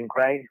Dorian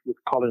Gray with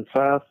Colin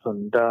Firth,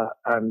 and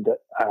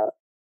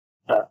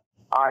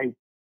I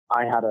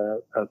had a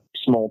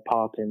small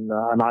part in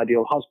An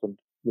Ideal Husband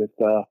with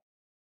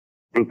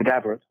Rupert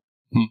Everett,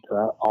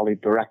 Ollie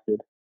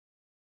directed.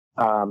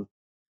 So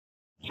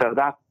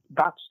that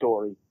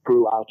story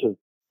grew out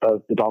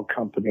of the Dog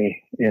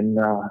Company in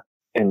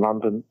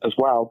London as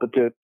well. But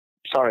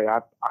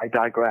I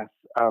digress.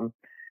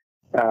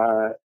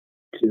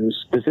 To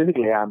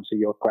specifically answer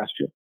your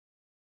question,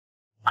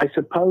 I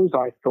suppose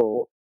I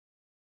thought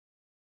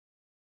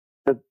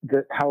that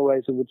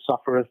Hellraiser would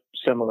suffer a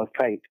similar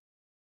fate.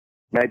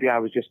 Maybe I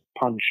was just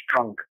punch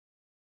drunk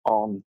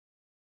on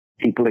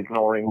people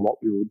ignoring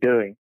what we were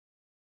doing.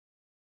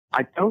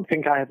 I don't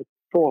think I ever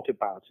thought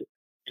about it,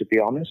 to be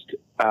honest.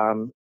 I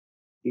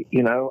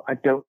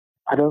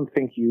don't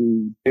think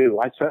you do.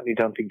 I certainly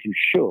don't think you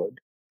should.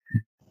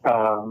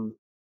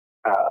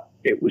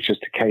 It was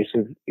just a case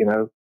of,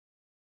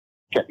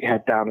 get your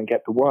head down and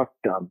get the work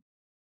done.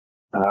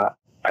 I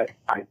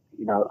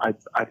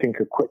think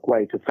a quick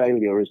way to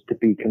failure is to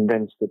be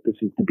convinced that this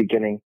is the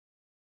beginning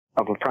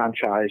of a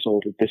franchise,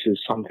 or that this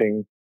is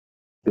something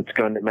that's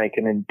going to make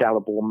an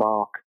indelible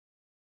mark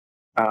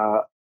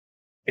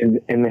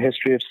in the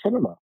history of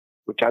cinema,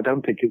 which I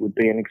don't think it would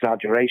be an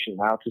exaggeration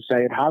now to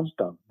say it has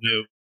done.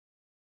 No.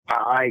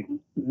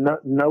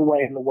 No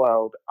way in the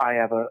world I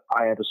ever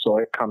saw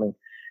it coming.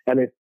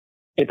 And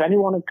if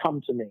anyone had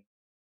come to me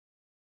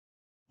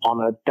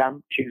on a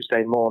damp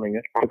Tuesday morning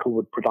at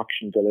Cricklewood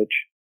Production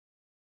Village,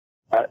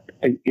 at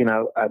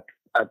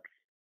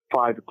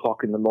 5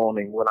 o'clock in the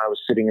morning when I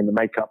was sitting in the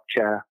makeup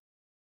chair,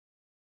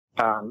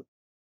 on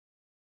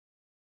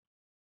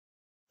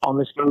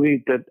this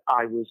movie that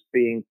I was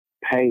being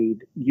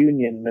paid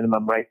union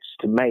minimum rates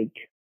to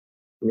make.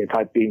 I mean, if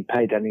I'd been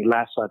paid any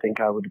less, I think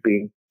I would have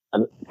been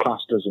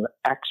classed as an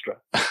extra.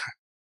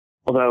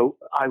 Although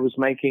I was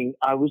making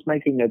a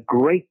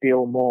great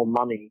deal more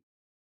money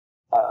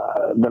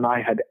than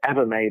I had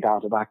ever made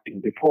out of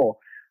acting before.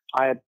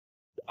 I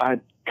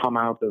had come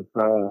out of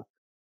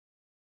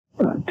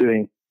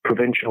doing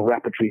provincial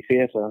repertory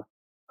theatre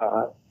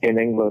in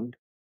England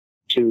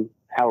to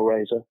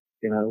Hellraiser,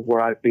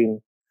 where I've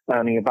been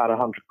earning about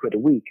 100 quid a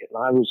week, and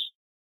I was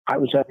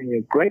earning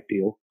a great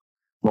deal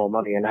more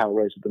money in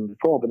Hellraiser than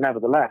before. But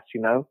nevertheless,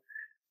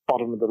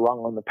 bottom of the rung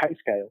on the pay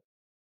scale,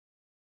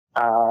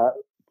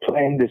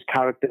 playing this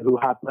character who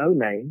had no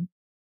name,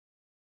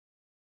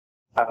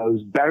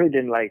 was buried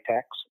in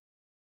latex,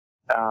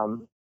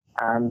 and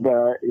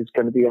is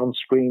going to be on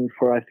screen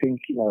for, I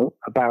think,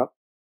 about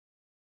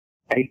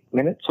 8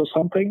 minutes or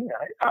something.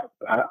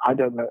 I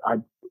don't know.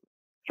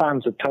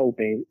 Fans have told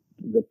me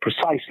the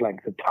precise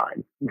length of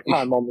time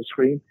I'm on the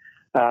screen.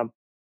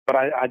 but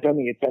I don't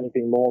think it's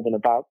anything more than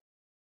about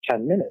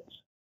 10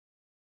 minutes.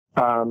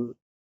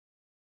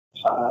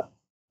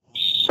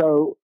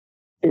 So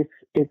if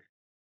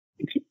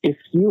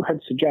you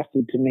had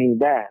suggested to me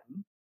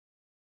then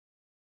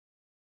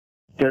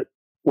that,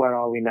 where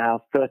are we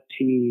now,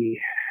 32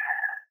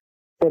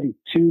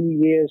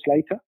 years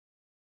later,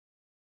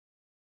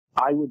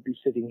 I would be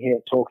sitting here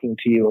talking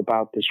to you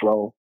about this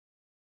role.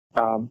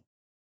 I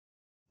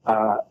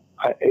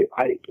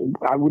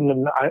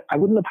wouldn't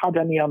have had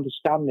any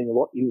understanding of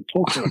what you were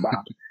talking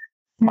about.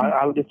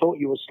 I would have thought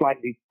you were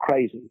slightly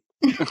crazy.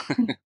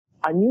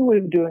 I knew we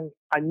were doing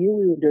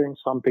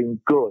something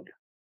good,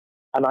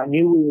 and I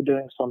knew we were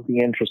doing something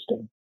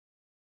interesting.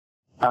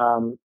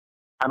 And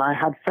I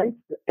had faith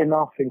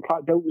enough in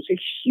Clive. There was a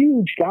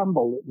huge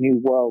gamble that New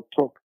World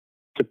took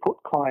to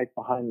put Clive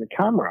behind the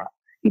camera.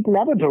 He'd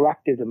never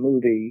directed a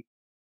movie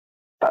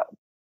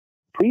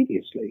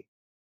previously.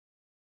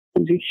 It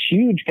was a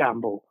huge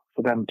gamble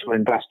for them to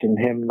invest in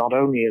him, not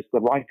only as the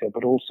writer,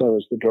 but also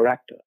as the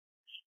director.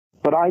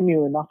 But I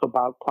knew enough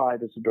about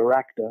Clive as a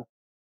director,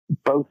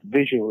 both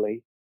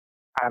visually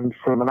and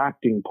from an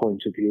acting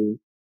point of view,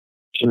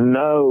 to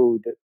know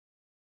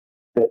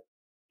that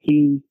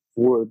he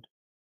would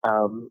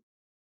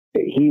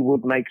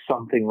make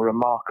something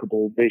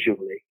remarkable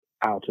visually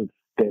out of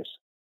this.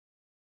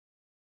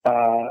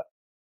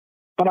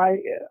 But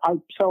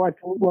so I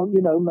thought, well,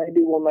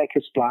 maybe we'll make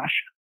a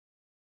splash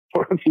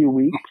for a few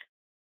weeks,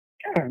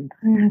 and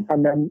then,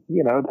 then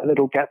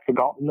it'll get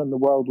forgotten and the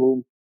world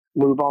will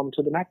move on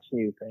to the next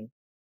new thing.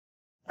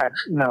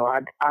 No, I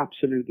had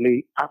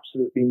absolutely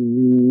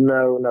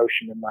no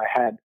notion in my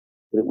head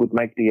that it would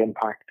make the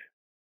impact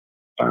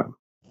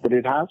that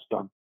it has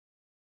done.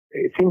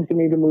 It seems to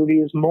me the movie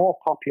is more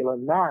popular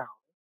now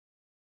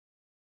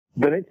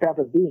than it's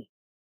ever been,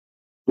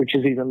 which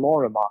is even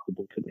more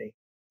remarkable to me.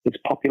 Its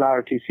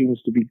popularity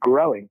seems to be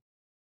growing.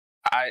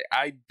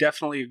 I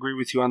definitely agree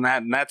with you on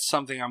that, and that's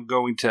something I'm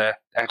going to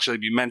actually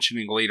be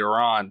mentioning later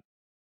on.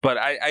 But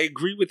I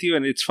agree with you,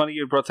 and it's funny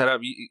you brought that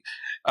up.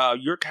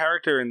 Your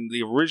character in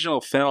the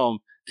original film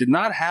did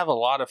not have a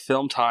lot of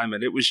film time,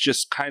 and it was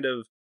just kind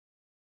of...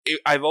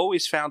 I've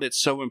always found it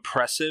so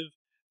impressive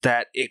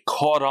that it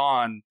caught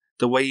on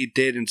the way it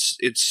did in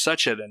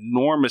such an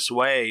enormous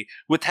way,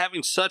 with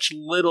having such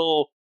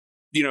little,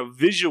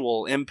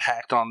 visual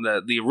impact on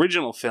the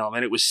original film,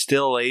 and it was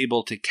still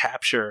able to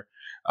capture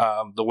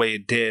the way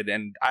it did.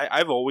 And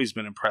I've always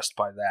been impressed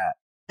by that.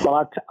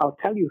 Well, I'll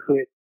tell you who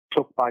it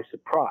took by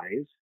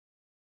surprise,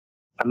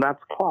 and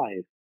that's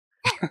Clive.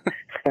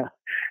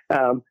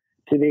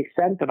 To the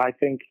extent that I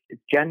think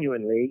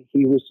genuinely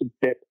he was a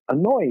bit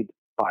annoyed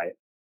by it.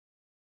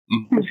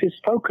 Because his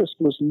focus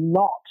was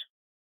not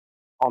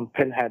on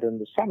Pinhead and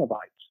the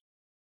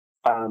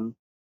Cenobites.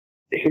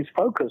 His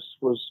focus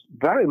was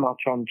very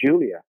much on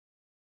Julia,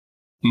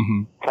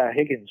 Claire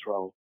Higgins'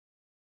 role.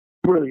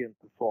 Brilliant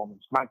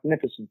performance,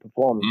 magnificent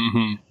performance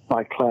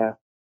by Claire.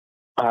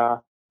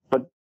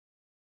 But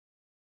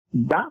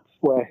that's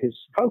where his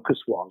focus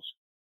was.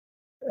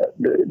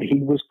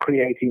 He was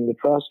creating the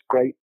first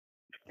great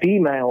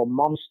female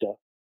monster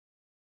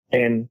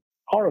in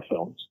horror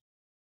films.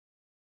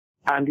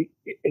 And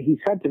he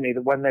said to me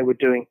that when they were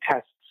doing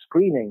test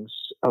screenings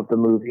of the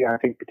movie, I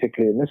think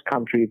particularly in this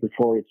country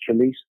before its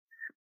release,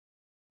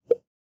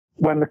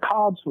 when the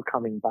cards were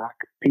coming back,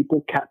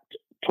 people kept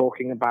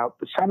talking about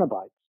the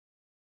Cenobites.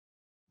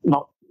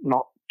 Not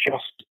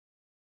just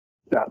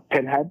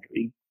Pinhead,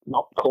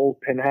 not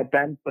called Pinhead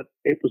then, but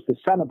it was the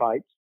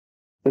Cenobites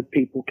that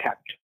people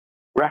kept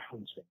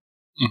referencing.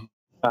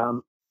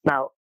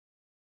 Now,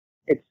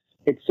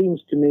 it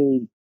seems to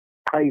me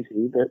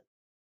crazy that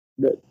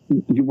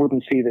you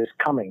wouldn't see this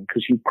coming,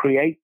 because you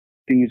create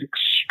these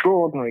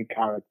extraordinary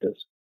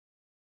characters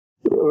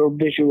who are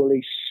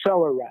visually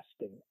so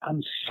arresting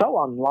and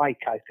so unlike,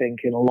 I think,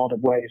 in a lot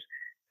of ways,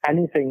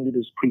 anything that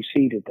has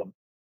preceded them.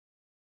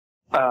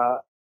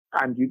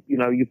 And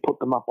you put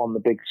them up on the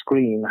big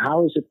screen.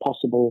 How is it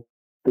possible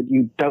that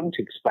you don't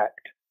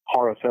expect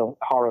horror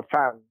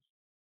fans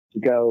to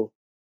go,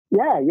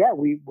 yeah,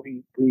 we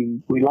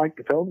liked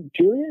the film.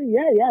 Julia,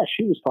 yeah,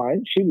 she was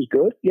fine. She was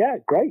good. Yeah,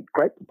 great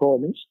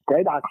performance,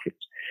 great actress.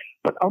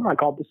 But oh my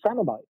God, the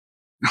Cenobite.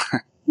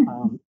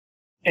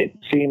 It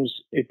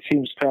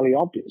seems fairly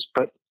obvious,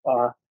 but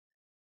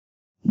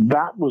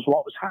that was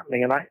what was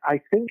happening. And I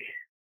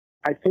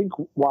think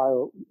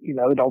while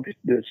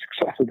the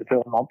success of the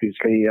film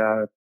obviously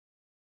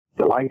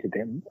delighted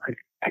him,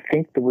 I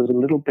think there was a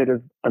little bit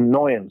of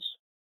annoyance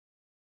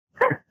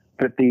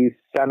that these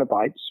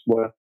Cenobites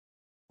were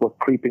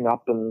creeping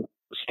up and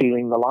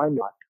stealing the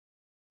limelight.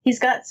 He's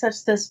got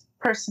such this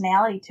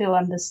personality to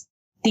him, this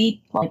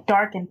deep,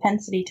 dark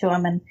intensity to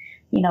him, and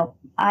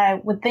I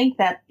would think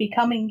that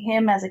becoming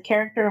him as a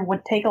character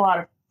would take a lot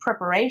of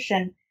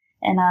preparation,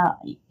 and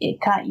it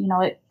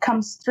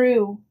comes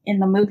through in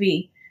the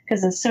movie,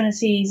 because as soon as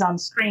he's on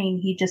screen,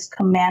 he just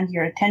commands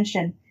your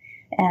attention.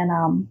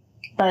 And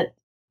but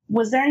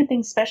was there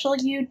anything special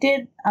you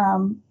did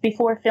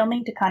before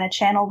filming to kind of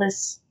channel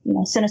this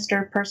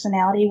sinister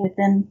personality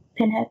within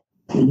Pinhead?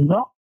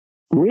 Not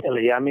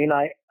Really, I mean,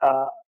 I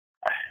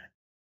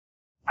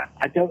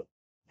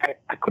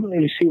couldn't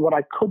really see what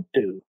I could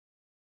do,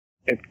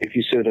 if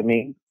you see what I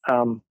mean.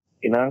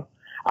 You know,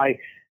 I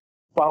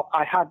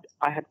had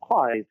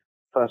Clive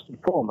first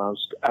and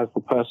foremost as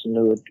the person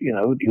who had, you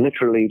know,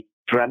 literally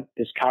dreamt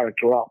this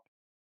character up.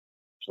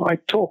 So I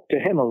talked to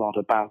him a lot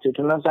about it,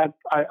 and as I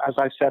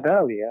said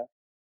earlier,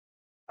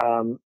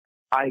 there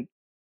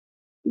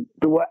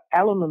were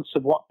elements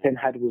of what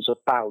Pinhead was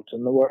about,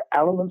 and there were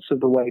elements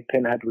of the way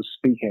Pinhead was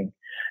speaking,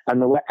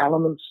 and there were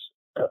elements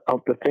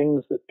of the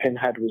things that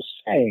Pinhead was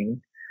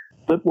saying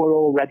that were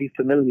already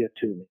familiar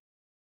to me,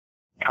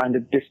 kind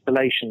of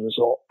distillations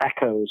or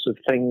echoes of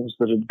things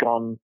that had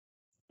gone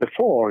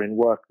before in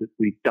work that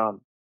we'd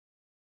done.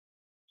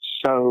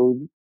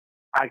 So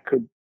I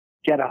could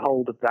get a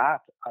hold of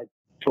that. I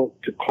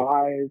talked to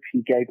Clive.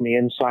 He gave me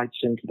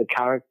insights into the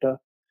character.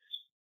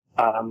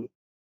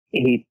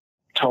 He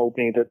told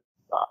me that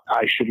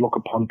I should look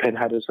upon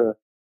Pinhead as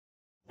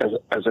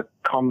a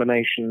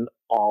combination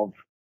of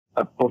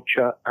a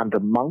butcher and a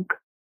monk.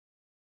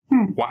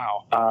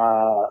 Wow.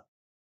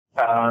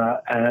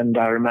 And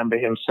I remember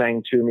him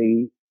saying to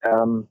me,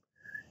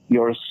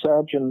 you're a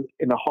surgeon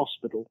in a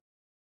hospital,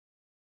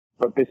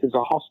 but this is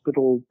a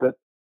hospital that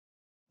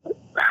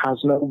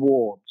has no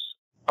wards,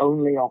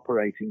 only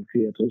operating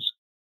theaters.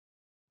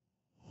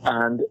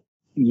 And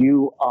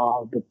you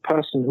are the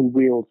person who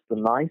wields the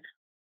knife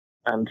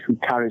and who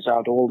carries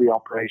out all the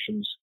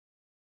operations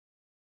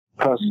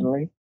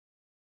personally.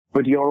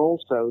 But you're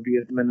also the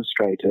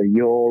administrator.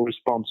 You're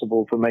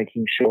responsible for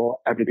making sure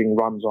everything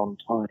runs on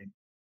time.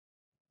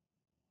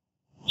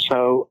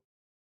 So,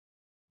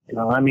 you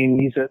know, I mean,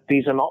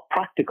 these are not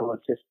practical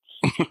assists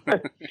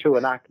to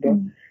an actor,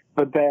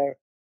 but they're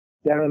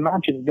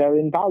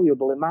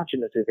invaluable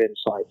imaginative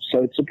insights.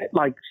 So it's a bit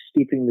like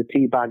steeping the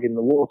tea bag in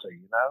the water,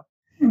 you know.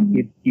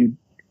 Mm-hmm.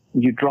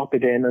 You drop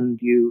it in and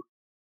you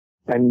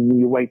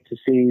wait to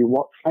see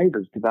what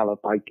flavors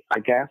develop. I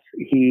guess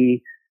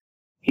he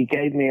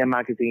gave me a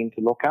magazine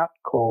to look at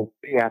called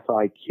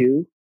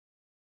PSIQ,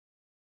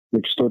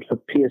 which stood for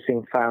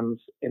Piercing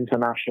Fans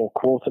International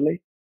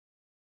Quarterly.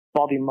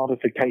 Body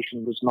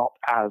modification was not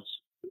as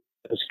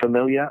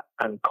familiar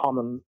and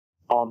common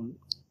on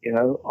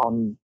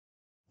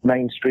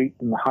Main Street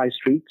and the high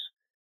streets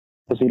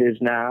as it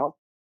is now.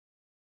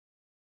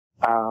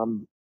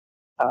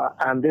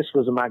 And this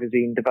was a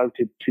magazine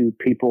devoted to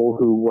people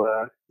who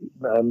were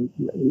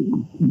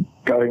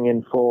going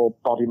in for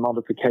body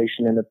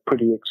modification in a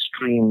pretty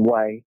extreme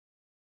way.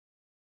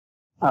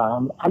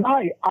 And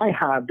I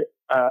had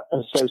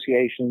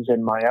associations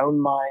in my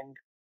own mind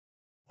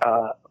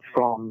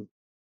from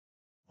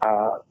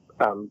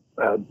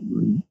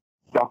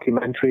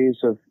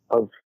documentaries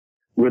of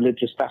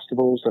religious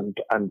festivals and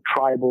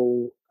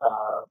tribal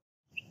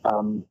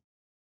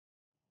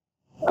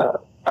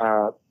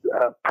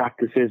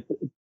practices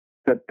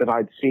that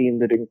I'd seen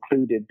that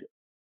included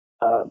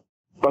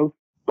both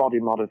body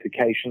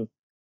modification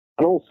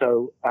and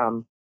also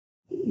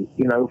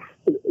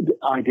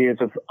ideas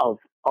of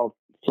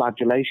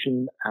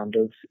flagellation and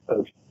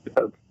of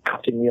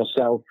cutting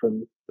yourself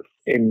and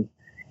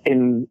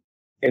in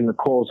the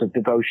cause of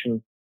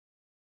devotion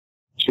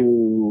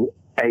to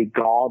a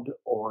god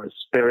or a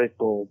spirit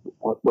or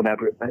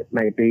whatever it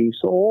may be.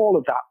 So all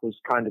of that was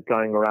kind of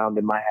going around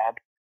in my head.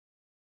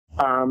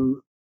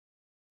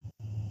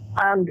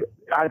 And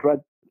I'd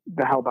read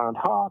The Hellbound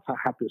Heart. I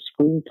had the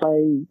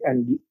screenplay,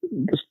 and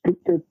the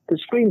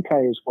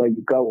screenplay is where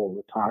you go all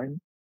the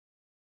time.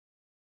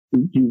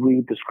 You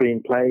read the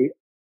screenplay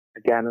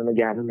again and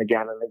again and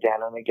again and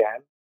again and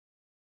again.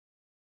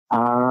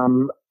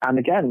 And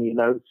again, you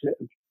know,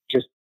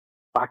 just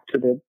back to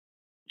the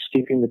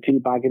steeping the tea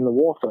bag in the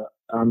water.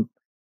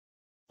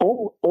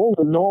 All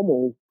the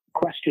normal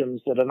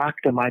questions that an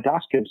actor might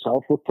ask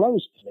himself were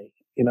posed to me.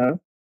 You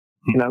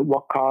know,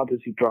 what car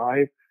does he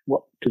drive?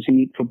 What does he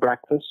eat for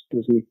breakfast?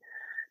 Does he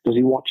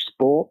watch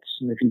sports?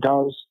 And if he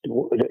does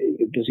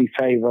he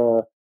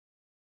favor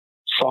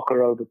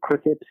soccer over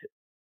cricket?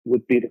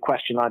 Would be the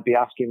question I'd be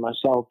asking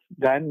myself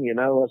then, you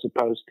know, as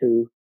opposed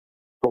to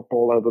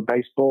football over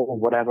baseball or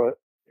whatever.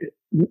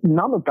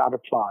 None of that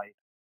applied.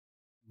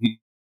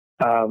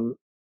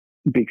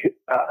 Because,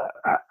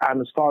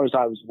 and as far as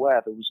I was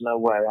aware, there was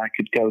nowhere I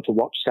could go to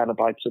watch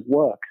Cenobites at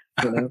work,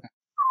 you know.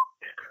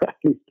 At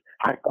least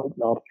I hope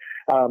not.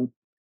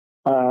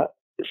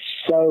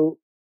 So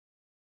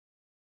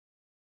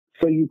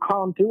you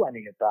can't do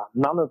any of that.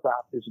 None of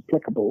that is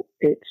applicable.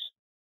 It's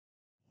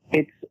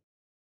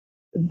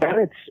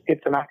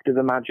an active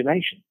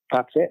imagination.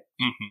 That's it.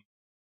 Mm-hmm.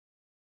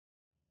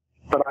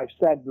 But I've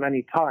said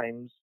many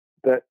times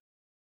that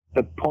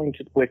the point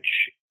at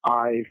which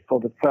I, for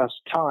the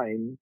first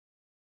time,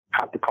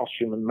 had the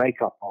costume and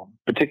makeup on,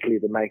 particularly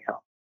the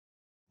makeup,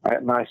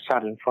 and I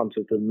sat in front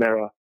of the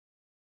mirror.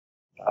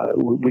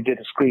 We did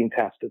a screen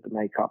test of the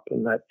makeup,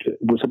 and that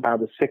was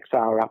about a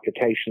 6-hour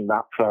application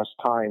that first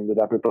time with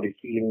everybody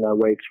feeling their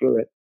way through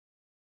it.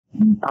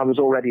 I was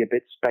already a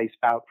bit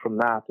spaced out from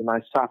that, and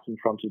I sat in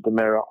front of the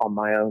mirror on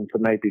my own for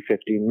maybe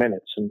 15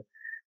 minutes. And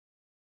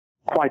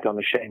quite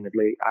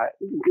unashamedly, I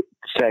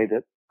say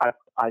that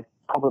I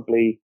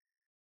probably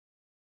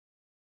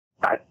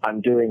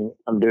I'm doing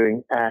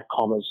air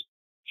commas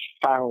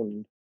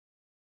found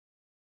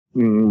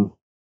 95%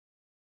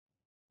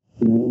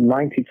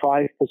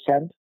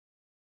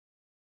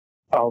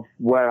 of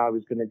where I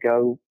was going to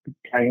go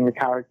playing the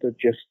character,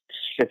 just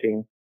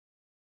sitting,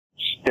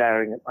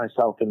 staring at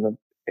myself in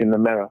the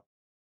mirror.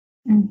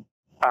 And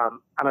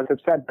as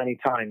I've said many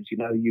times, you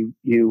know, you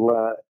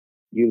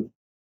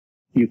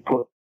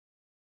put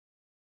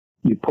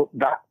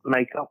that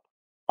makeup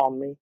on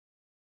me,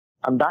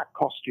 and that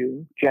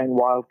costume, Jane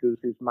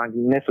Wildgoose's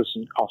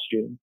magnificent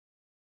costume,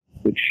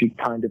 which she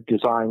kind of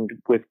designed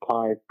with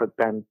Clive, but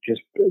then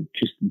just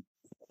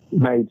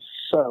made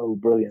so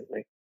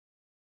brilliantly.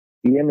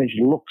 The image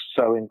looks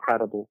so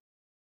incredible.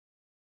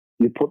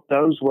 You put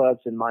those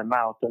words in my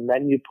mouth, and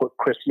then you put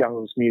Chris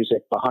Young's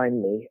music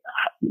behind me.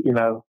 You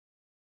know,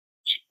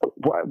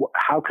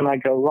 how can I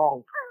go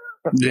wrong?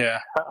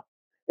 Yeah.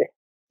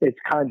 It's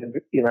kind of,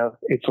 you know,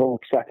 it's all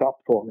set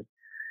up for me.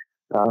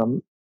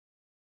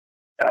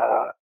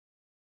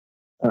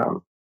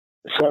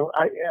 So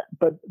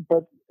but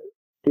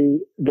the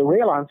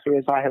real answer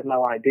is I have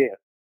no idea.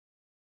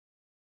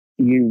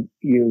 You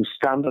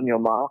stand on your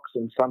marks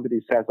and somebody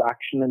says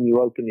action and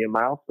you open your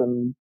mouth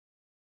and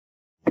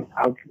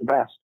hope for the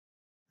best.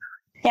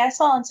 Yeah, I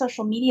saw on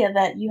social media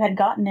that you had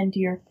gotten into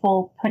your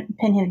full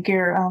Pinhead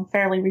gear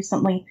fairly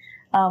recently.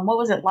 What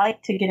was it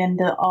like to get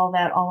into all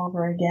that all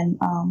over again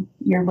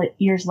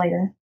years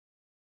later?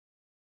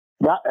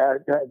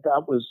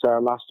 That was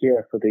last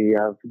year for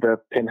the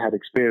Pinhead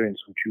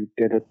experience, which we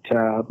did at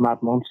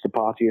Mad Monster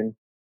Party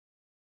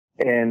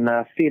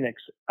in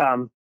Phoenix.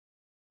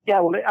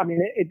 Yeah, well, I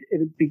mean,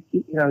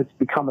 it's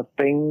become a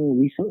thing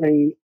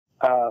recently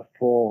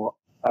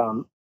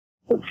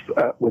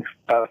with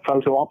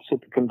photo ops at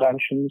the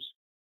conventions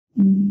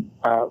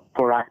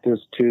for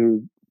actors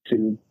to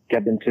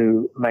get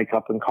into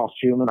makeup and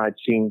costume, and I'd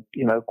seen,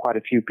 you know, quite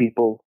a few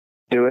people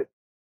do it.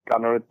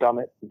 Gunnar had done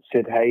it, and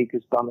Sid Haig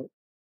has done it.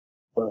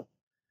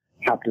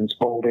 Captain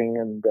Spaulding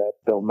and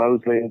Bill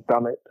Moseley had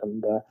done it,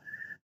 and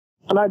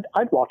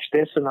I'd watched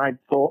this and I'd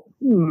thought,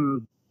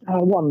 I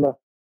wonder.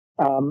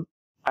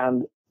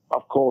 And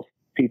of course,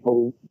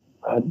 people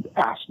had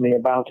asked me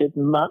about it,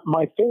 and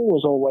my thing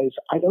was always,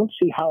 I don't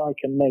see how I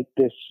can make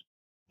this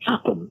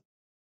happen.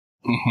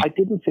 I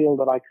didn't feel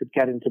that I could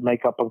get into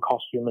makeup and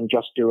costume and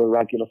just do a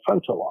regular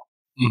photo op.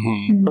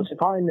 Because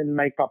if I'm in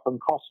makeup and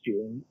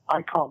costume,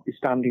 I can't be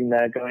standing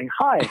there going,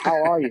 "Hi,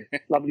 how are you?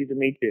 Lovely to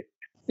meet you."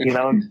 You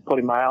know, and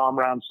putting my arm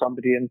around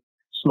somebody and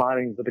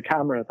smiling for the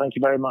camera, "Thank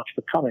you very much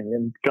for coming,"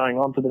 and going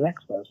on to the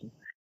next person.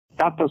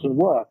 That doesn't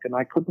work, and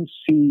I couldn't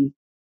see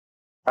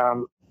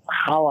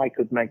how I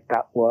could make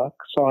that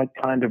work. So I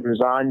kind of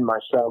resigned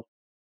myself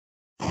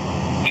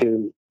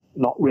to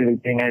not really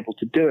being able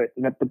to do it.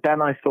 But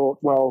then I thought,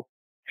 well,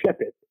 flip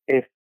it.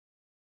 If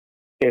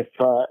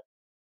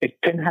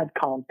Pinhead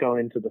can't go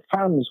into the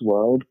fans'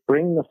 world,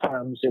 bring the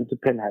fans into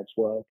Pinhead's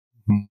world.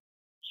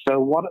 So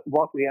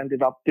what we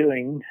ended up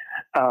doing,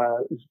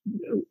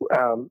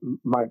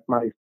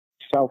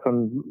 myself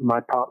and my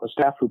partner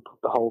Steph, who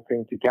put the whole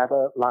thing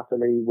together,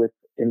 latterly with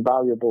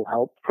invaluable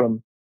help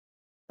from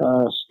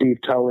Steve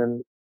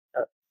Tolan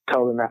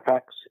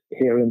FX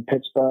here in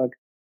Pittsburgh,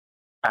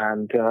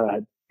 and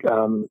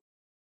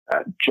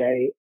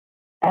Jay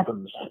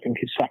Evans, I think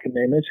his second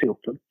name is. He'll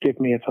forgive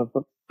me if I've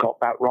got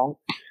that wrong.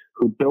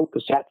 Who built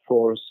the set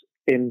for us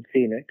in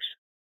Phoenix,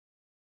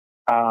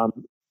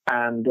 and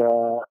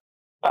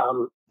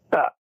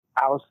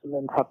Allison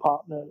and her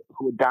partner,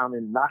 who were down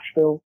in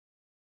Nashville,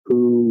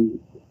 who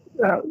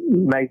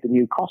made the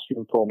new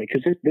costume for me,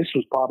 because this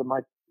was part of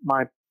my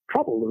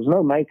trouble. There was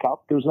no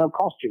makeup, there was no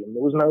costume,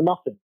 there was no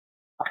nothing.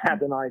 I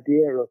had an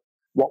idea of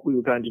what we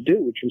were going to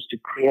do, which was to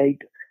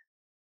create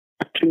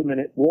a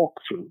 2-minute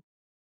walkthrough,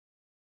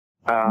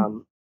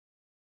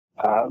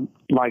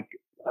 like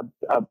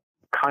a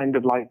kind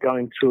of like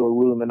going through a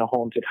room in a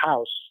haunted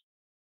house,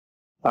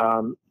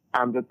 and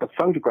that the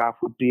photograph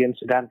would be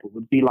incidental,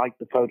 would be like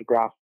the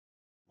photograph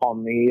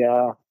on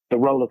the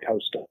roller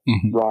coaster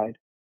ride.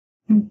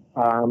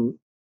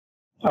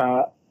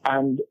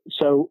 And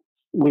so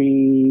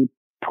we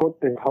put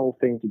the whole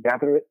thing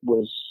together. It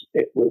was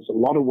a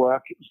lot of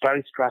work. It was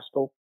very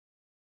stressful.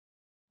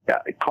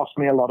 It cost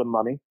me a lot of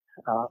money,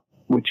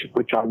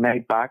 which I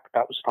made back.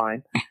 That was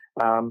fine.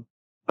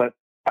 But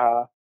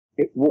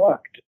it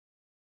worked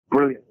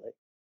brilliantly.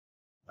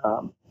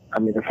 I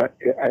mean,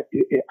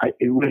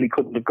 it really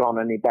couldn't have gone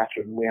any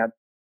better, and we had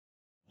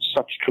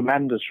such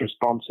tremendous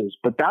responses.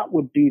 But that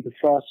would be the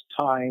first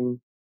time,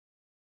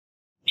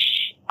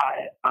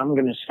 I'm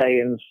going to say,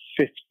 in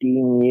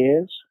 15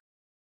 years.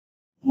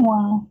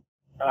 Wow.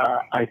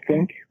 I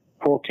think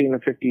 14 or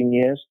 15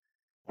 years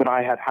that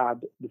I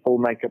had the full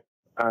makeup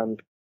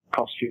and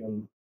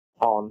costume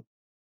on.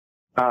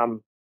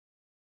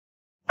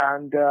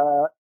 And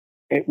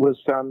it was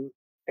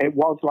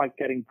like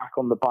getting back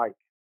on the bike.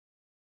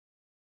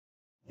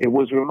 It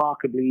was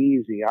remarkably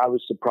easy. I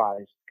was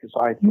surprised because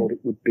I thought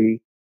it would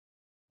be,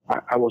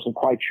 I wasn't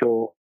quite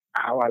sure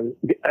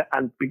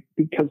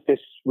because this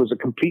was a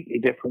completely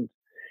different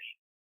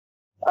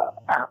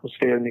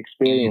atmosphere and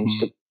experience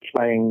to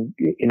playing,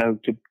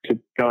 to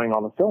going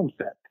on a film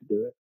set to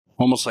do it.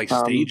 Almost like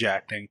stage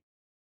acting.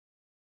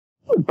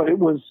 But it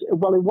was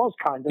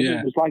kind of. Yeah.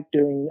 It was like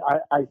doing.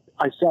 I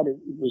said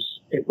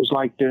it was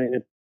like doing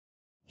a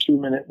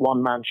 2-minute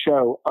one-man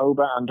show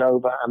over and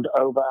over and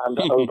over and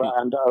over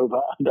and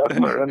over and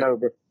over and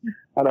over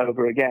and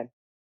over again,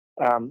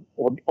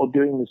 or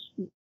doing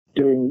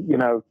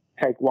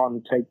take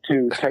 1, take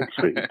 2, take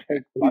 3,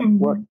 take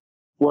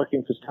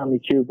working for Stanley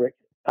Kubrick.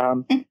 I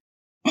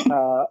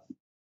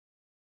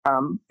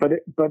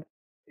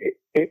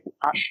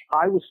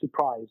was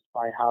surprised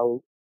by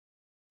how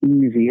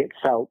easy it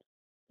felt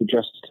to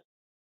just,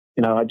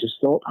 I just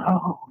thought,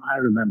 oh, I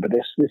remember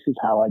this. This is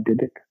how I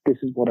did it.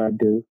 This is what I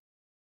do.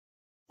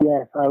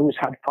 Yes, I always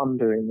had fun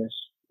doing this.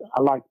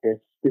 I like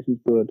this. This is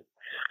good.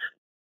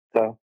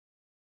 So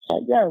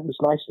yeah, it was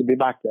nice to be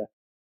back there.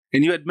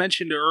 And you had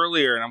mentioned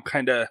earlier, and I'm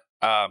kind of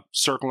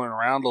circling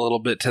around a little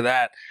bit to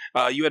that.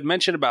 You had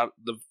mentioned about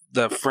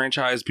the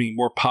franchise being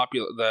more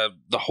popular, the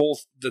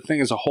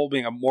thing as a whole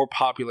being more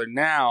popular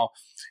now.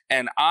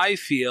 And I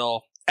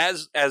feel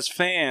as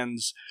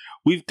fans,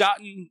 we've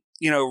gotten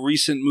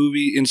recent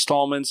movie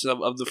installments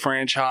of the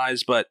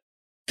franchise, but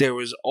there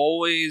was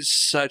always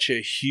such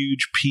a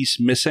huge piece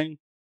missing,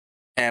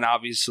 and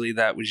obviously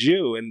that was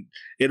you, and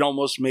it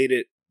almost made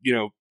it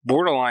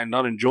borderline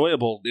not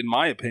enjoyable in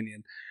my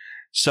opinion.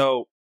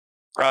 So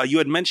you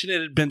had mentioned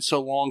it had been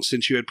so long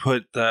since you had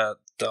put the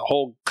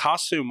whole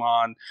costume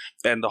on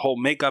and the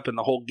whole makeup and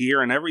the whole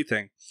gear and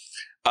everything.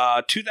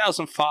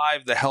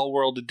 2005, the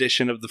Hellworld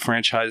edition of the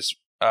franchise,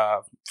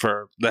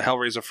 for the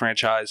Hellraiser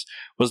franchise,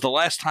 was the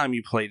last time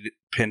you played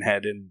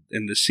Pinhead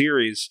in the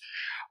series.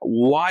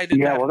 Why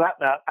did that? Well,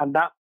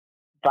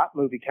 that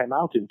movie came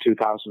out in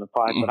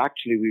 2005, but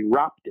actually we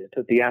wrapped it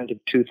at the end of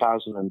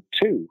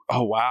 2002.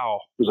 Oh,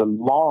 wow. It was a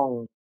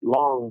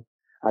long,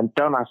 and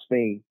don't ask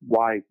me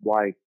why it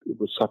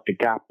was such a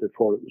gap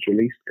before it was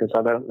released, because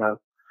I don't know.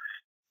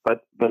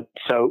 But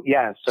so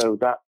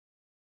that,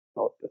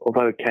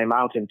 although it came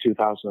out in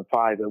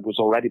 2005, it was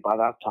already by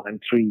that time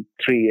 3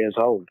 years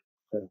old.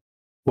 So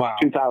wow.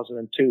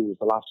 2002 was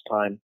the last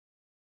time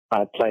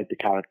I played the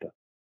character.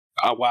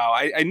 Oh, wow.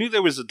 I knew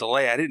there was a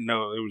delay. I didn't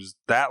know it was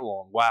that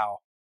long.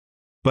 Wow.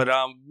 But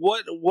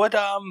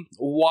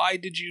why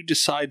did you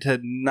decide to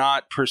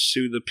not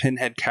pursue the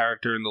Pinhead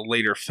character in the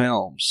later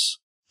films?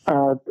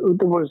 There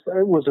was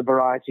a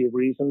variety of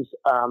reasons.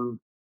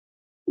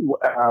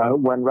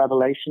 When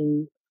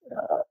Revelation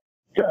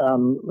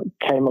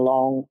came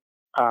along,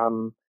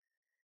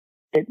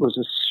 it was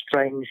a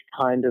strange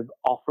kind of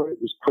offer. It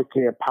was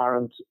quickly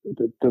apparent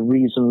that the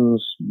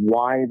reasons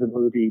why the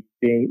movie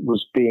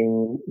was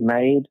being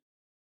made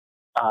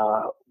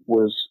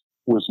was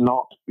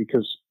not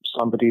because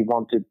somebody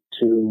wanted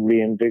to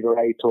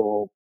reinvigorate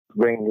or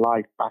bring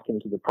life back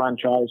into the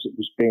franchise. It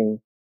was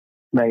being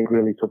made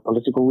really for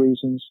political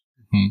reasons.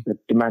 The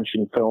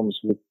Dimension Films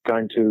were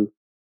going to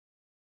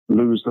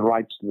lose the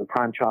rights to the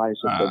franchise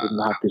if they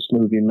didn't have this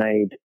movie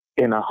made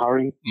in a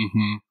hurry.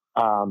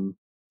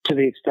 To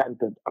the extent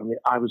that,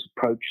 I was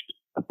approached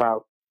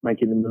about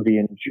making the movie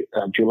in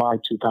July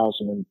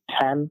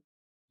 2010,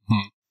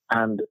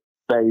 and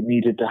they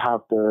needed to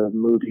have the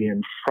movie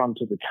in front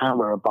of the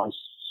camera by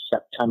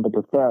September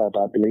the 3rd,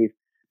 I believe,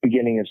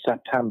 beginning of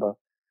September,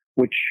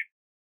 which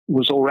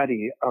was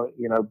already,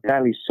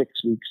 barely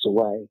 6 weeks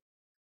away.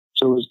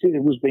 So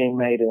it was being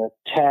made in a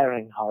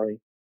tearing hurry,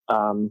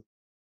 and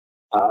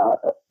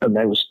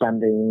they were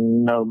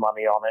spending no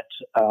money on it.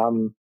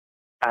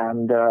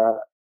 And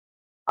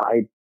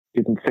I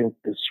didn't think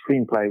the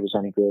screenplay was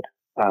any good.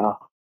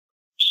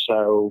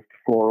 So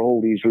for all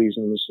these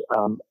reasons,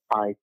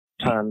 I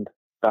turned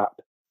that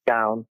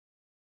down.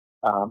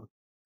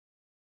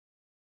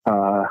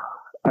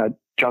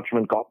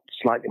 Judgment got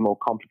slightly more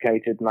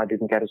complicated, and I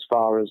didn't get as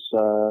far as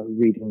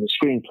reading the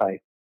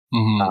screenplay.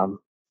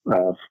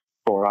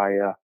 Before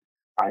I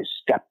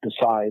stepped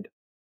aside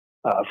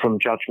from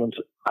Judgment.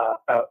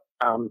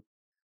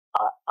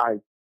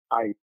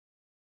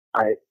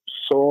 I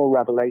saw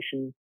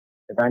Revelation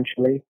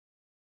eventually.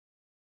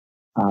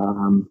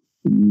 I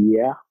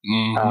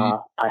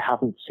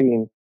haven't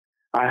seen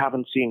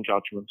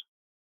Judgment.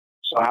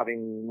 So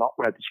having not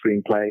read the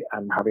screenplay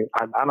and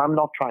I'm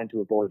not trying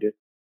to avoid it,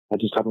 I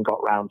just haven't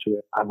got round to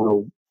it. I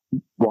will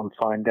one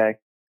fine day.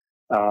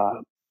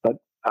 So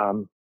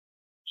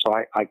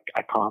I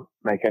can't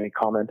make any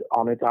comment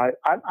on it.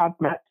 I've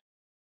met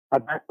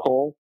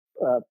Paul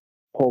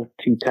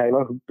T.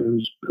 Taylor,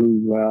 who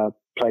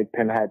played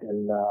Pinhead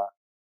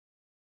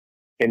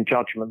in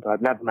Judgment.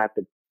 I've never met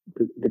the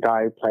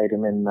guy who played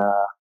him in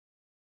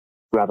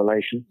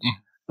Revelation.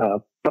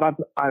 But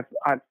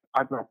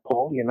I've met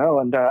Paul,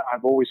 and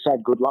I've always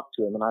said good luck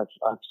to him, and I've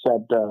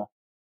said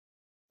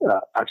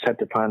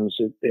to fans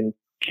in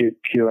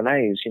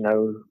Q&As,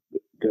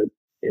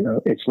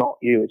 it's not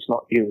you, it's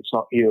not you, it's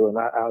not you, and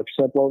I've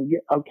said, well, yeah,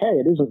 okay,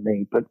 it isn't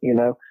me, but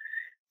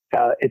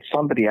it's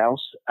somebody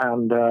else,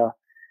 and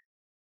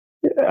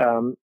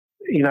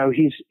you know,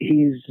 he's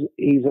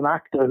an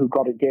actor who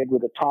got a gig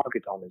with a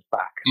target on his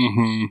back,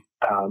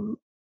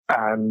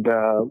 and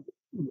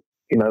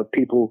you know,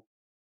 people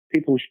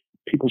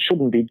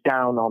shouldn't be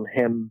down on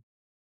him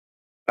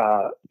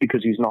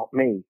because he's not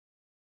me.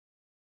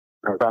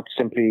 That's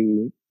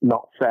simply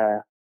not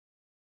fair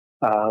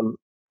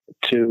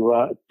to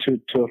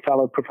a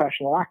fellow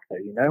professional actor.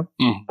 You know,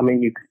 I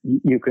mean,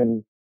 you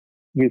can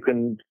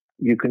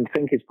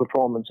think his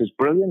performance is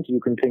brilliant. You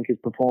can think his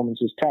performance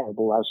is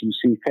terrible, as you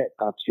see fit.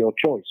 That's your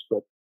choice.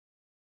 But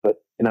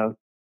you know,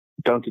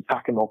 don't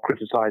attack him or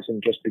criticize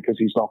him just because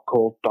he's not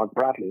called Doug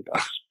Bradley.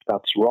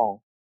 That's wrong.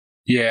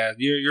 Yeah,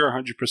 you're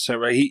 100%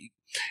 right.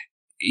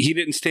 He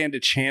didn't stand a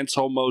chance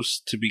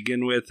almost to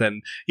begin with,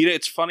 and you know,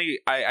 it's funny.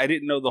 I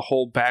didn't know the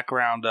whole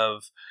background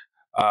of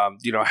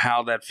you know,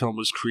 how that film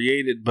was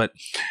created, but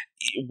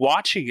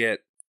watching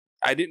it,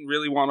 I didn't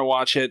really want to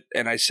watch it,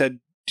 and I said,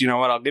 you know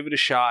what, I'll give it a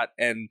shot.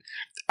 And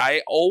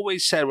I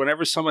always said,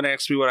 whenever someone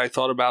asked me what I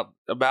thought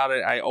about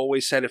it, I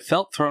always said it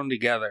felt thrown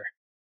together.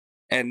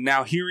 And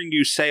now hearing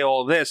you say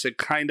all this, it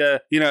kind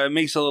of, you know, it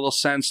makes a little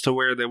sense to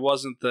where there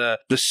wasn't the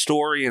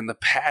story and the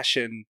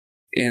passion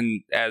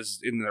as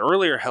in the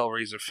earlier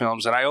Hellraiser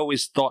films. And I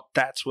always thought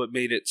that's what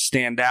made it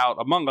stand out,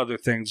 among other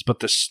things. But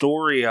the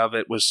story of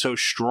it was so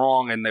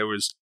strong, and there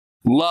was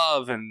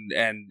love and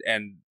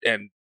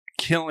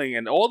killing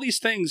and all these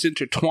things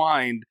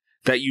intertwined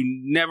that you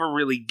never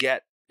really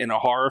get in a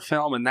horror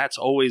film. And that's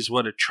always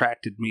what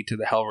attracted me to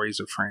the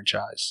Hellraiser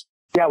franchise.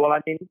 Yeah, well, I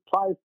mean,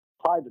 Clive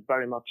had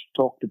very much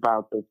talked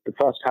about the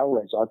first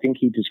Hellraiser. I think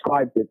he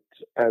described it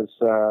as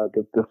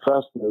the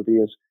first movie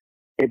as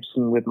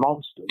Ibsen with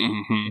monsters.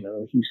 You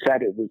know, he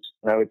said it was,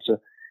 you know,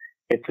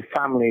 it's a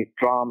family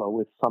drama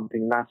with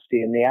something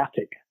nasty in the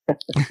attic.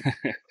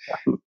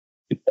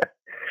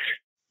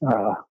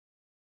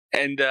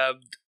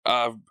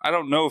 I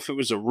don't know if it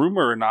was a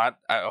rumor or not.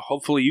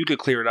 Hopefully you could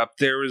clear it up.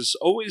 There has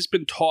always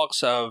been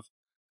talks of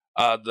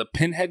the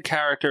Pinhead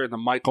character and the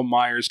Michael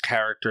Myers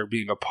character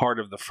being a part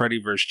of the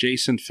Freddy vs.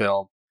 Jason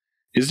film.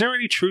 Is there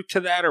any truth to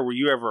that, or were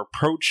you ever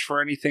approached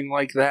for anything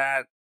like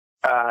that?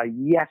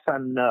 Yes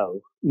and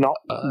no. Not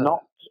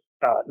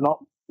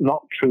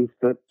truth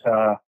that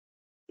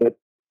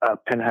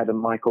Pinhead and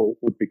Michael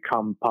would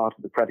become part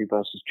of the Freddy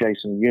vs.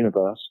 Jason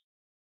universe.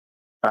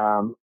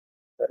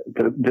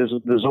 There's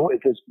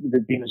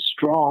been a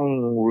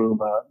strong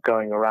rumor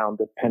going around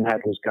that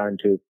Pinhead was going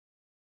to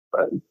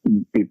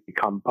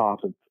become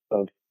part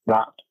of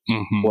that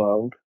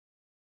world.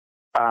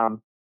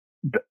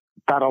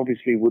 That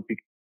obviously would be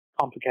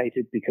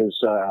complicated because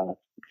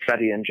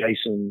Freddy and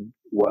Jason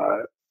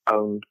were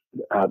owned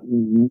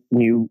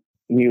New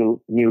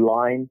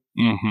Line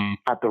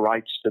had the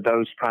rights to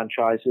those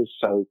franchises,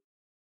 so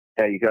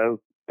there you go.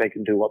 They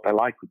can do what they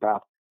like with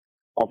that.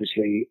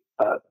 Obviously,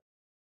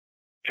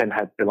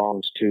 Pinhead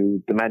belongs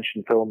to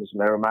Dimension Films,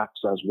 Miramax,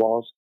 as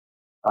was.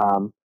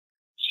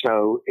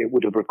 So it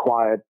would have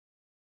required,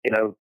 you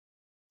know,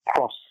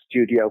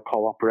 cross-studio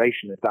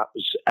cooperation if that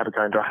was ever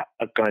going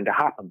to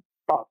happen.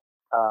 But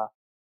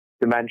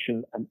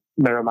Dimension and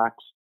Miramax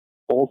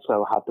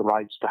also had the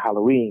rights to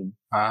Halloween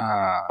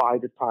by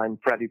the time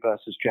Freddy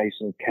vs.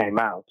 Jason came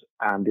out,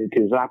 and it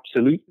is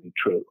absolutely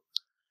true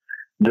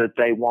that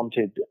they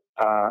wanted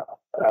a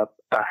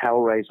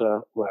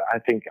Hellraiser. Well, I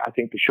think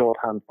the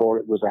shorthand for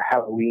it was a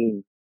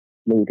Halloween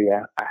movie,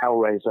 a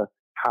Hellraiser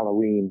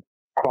Halloween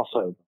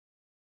crossover,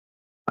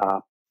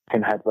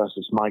 Pinhead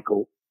versus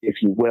Michael,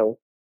 if you will,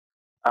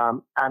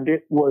 and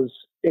it was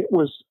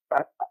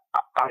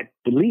I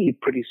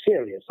believe pretty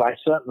serious. I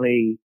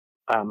certainly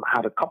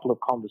had a couple of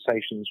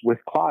conversations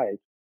with Clive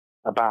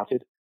about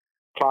it.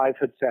 Clive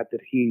had said that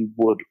he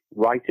would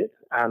write it,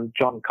 and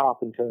John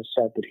Carpenter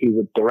said that he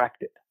would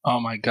direct it. Oh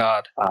my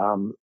God!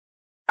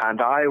 And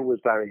I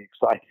was very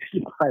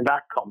excited by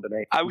that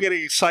combination. I'm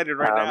getting excited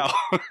right now.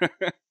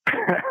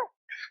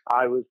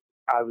 I was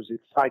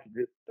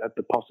excited at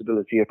the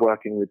possibility of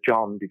working with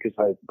John because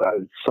I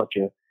was such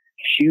a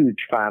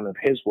huge fan of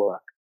his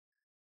work.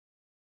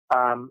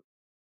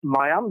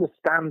 My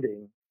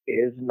understanding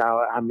is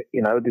now,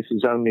 you know, this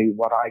is only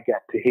what I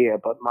get to hear,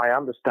 but my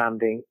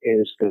understanding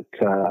is that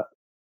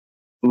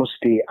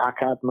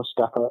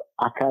Mustafa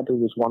Akkad, who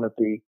was one of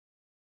the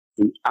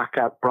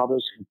Akkad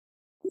brothers who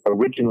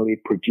originally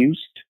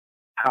produced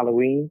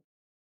Halloween,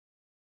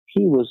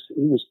 he was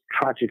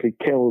tragically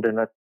killed in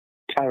a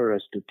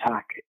terrorist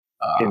attack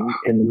in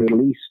the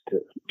Middle East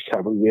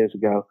several years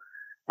ago.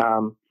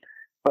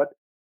 But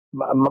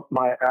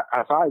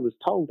as I was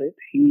told it,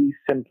 he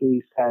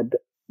simply said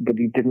that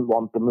he didn't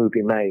want the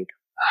movie made.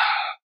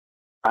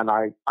 And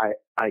I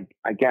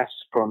guess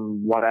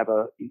from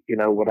whatever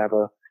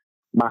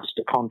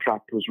master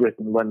contract was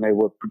written when they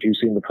were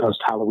producing the first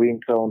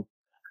Halloween film,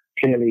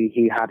 clearly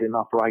he had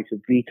enough right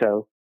of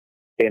veto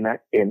in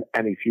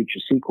any future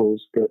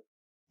sequels that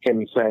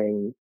him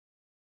saying,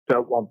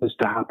 don't want this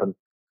to happen,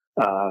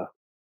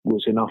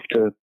 was enough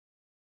to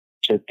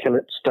kill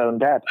it stone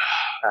dead.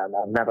 And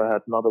I've never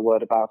heard another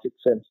word about it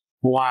since.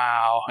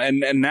 Wow.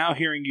 And now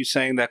hearing you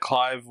saying that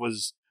Clive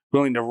was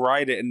willing to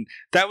write it. And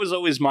that was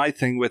always my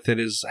thing with it,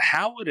 is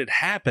how would it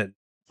happen?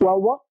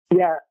 Well,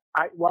 I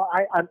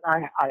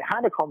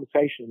had a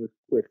conversation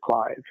with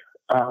Clive,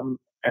 and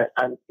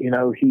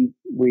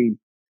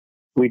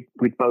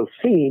we'd both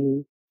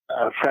seen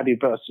Freddy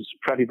versus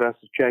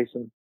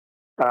Jason,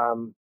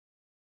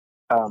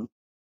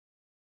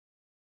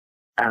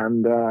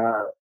 and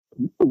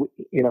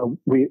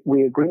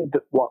we agreed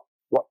that what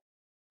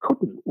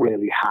couldn't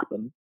really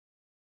happen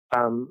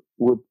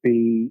would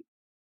be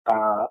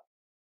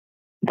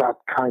that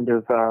kind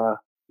of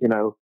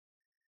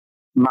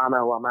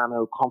mano a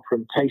mano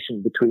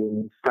confrontation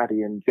between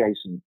Freddy and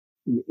Jason.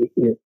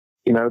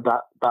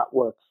 That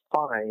works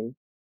fine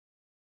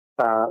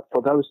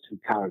for those two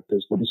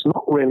characters, but it's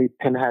not really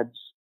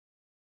Pinhead's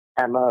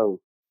MO,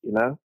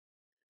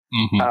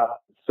 Mm-hmm.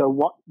 So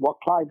what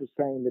Clive was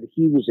saying that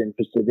he was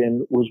interested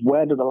in was,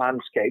 where do the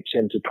landscapes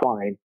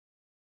intertwine?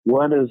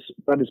 Where does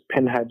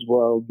Pinhead's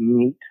world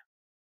meet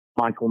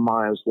Michael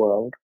Myers'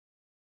 world?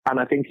 And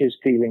I think his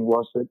feeling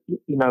was that,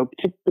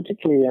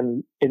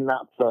 particularly in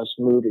that first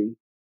movie,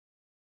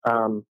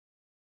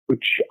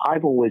 which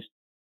I've always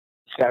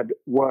said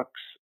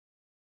works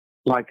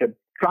like a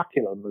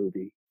Dracula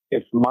movie.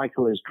 If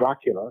Michael is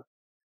Dracula,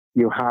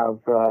 you have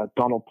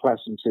Donald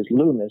Pleasence as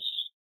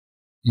Loomis,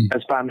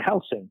 as Van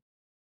Helsing.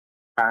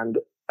 And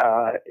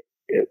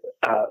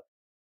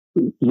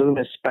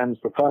Loomis spends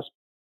the first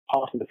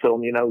part of the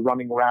film,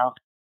 running around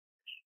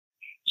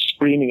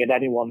screaming at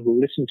anyone who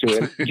listened to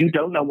him. You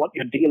don't know what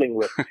you're dealing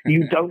with.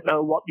 You don't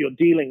know what you're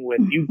dealing with.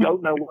 You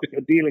don't know what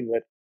you're dealing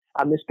with.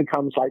 And this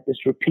becomes like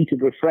this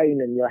repeated refrain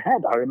in your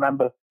head. I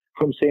remember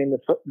from seeing the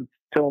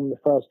film the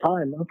first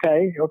time.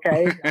 Okay,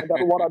 I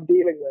don't know what I'm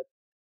dealing with.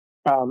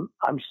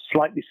 I'm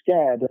slightly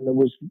scared. And there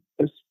was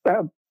this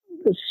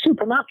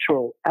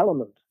supernatural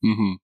element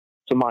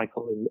to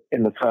Michael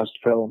in the first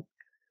film,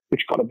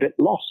 which got a bit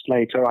lost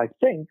later, I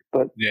think.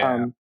 But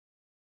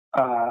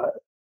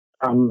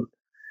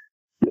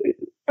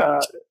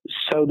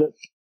so that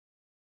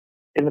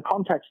in the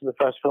context of the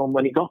first film,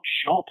 when he got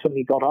shot and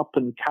he got up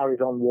and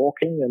carried on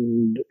walking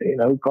and,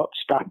 got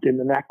stabbed in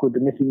the neck with the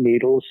knitting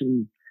needles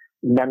and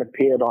then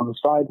appeared on the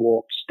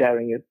sidewalk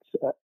staring at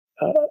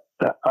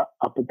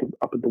up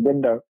at the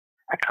window,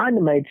 it kind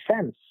of made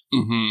sense.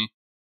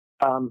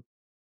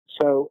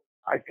 So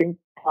I think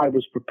I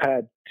was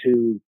prepared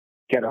to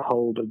get a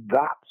hold of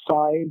that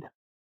side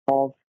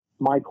of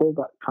Michael,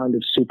 that kind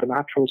of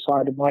supernatural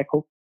side of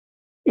Michael.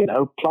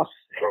 Plus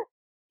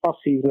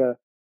he's a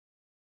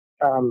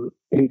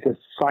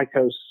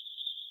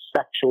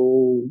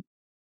psychosexual,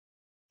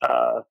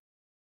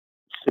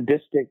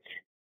 sadistic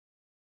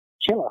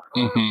killer.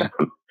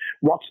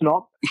 What's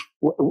not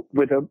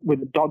with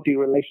a dodgy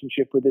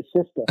relationship with his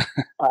sister?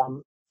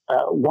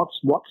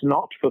 What's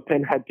not for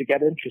Pinhead to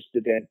get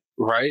interested in?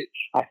 Right.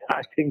 I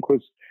think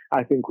was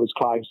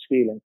Clive's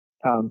feeling.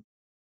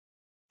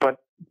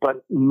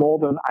 But more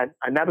than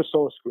I never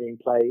saw a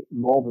screenplay.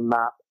 More than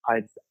that,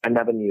 I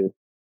never knew.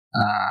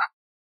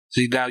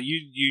 See, now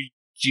you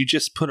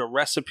just put a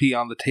recipe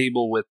on the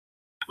table with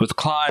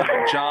Clive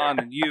and John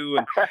and you,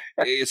 and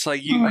it's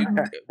like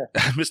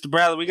Mr.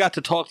 Bradley, we got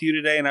to talk to you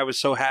today, and I was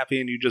so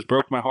happy, and you just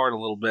broke my heart a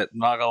little bit. I'm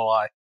not gonna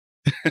lie.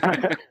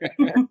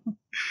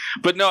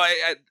 But no,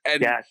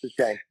 yeah, it's a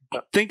shame.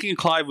 Thinking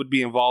Clive would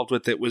be involved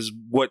with it was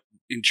what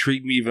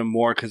intrigued me even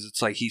more, because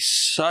it's like he's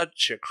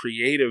such a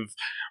creative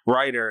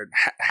writer.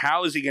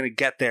 How is he going to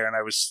get there? And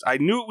I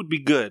knew it would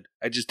be good.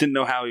 I just didn't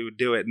know how he would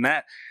do it. And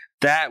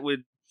that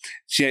would,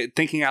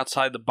 thinking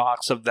outside the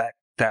box of that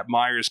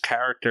Myers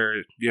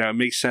character, it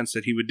makes sense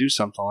that he would do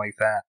something like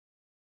that.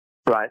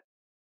 Right.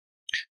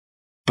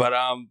 But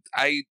I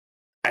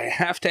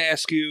have to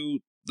ask you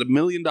the $1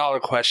 million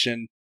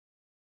question.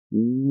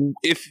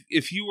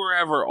 If you were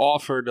ever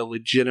offered a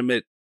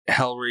legitimate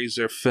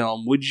Hellraiser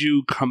film, would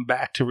you come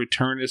back to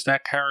return as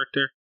that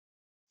character?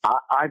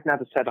 I've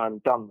never said I'm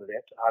done with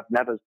it. I've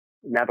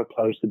never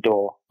closed the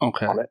door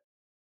on it.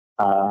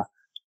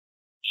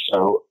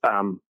 So,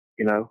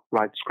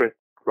 right script,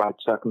 right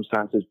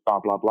circumstances, blah,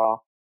 blah, blah.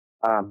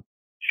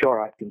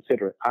 Sure, I'd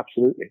consider it.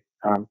 Absolutely.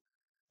 I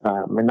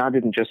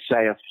didn't just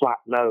say a flat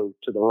no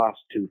to the last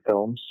two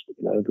films.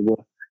 There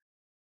were,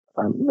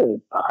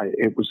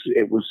 it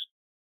was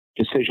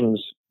decisions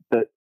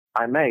that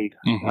I made,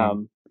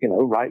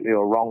 rightly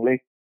or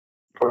wrongly,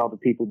 for other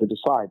people to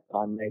decide.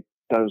 I made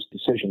those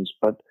decisions,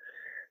 but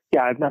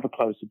yeah, I've never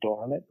closed the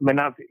door on it.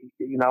 I've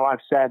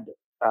said,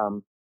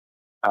 and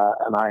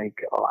I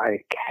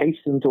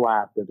hasten to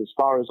add that as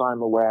far as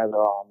I'm aware, there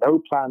are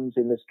no plans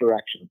in this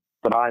direction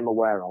that I'm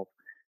aware of.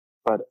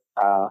 But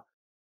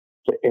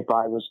if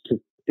I was to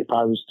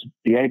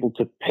be able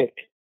to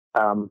pick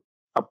a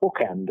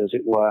bookend, as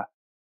it were,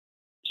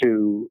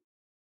 to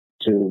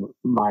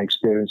my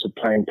experience of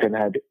playing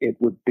Pinhead, it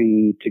would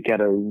be to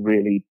get a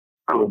really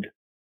good,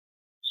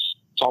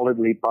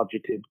 solidly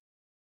budgeted,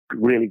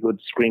 really good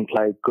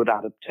screenplay, good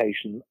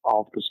adaptation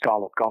of the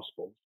Scarlet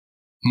Gospel,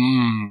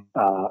 and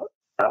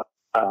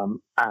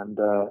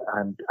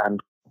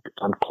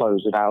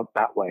close it out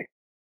that way.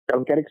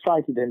 Don't get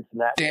excited,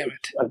 Internet. Damn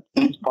it!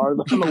 As far as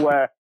I'm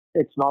aware,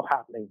 it's not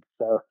happening.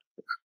 So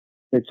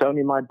it's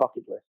only my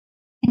bucket list.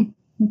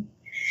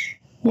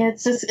 Yeah,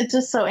 it's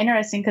just so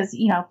interesting because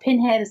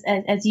Pinhead,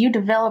 as you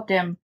developed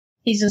him,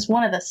 he's just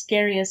one of the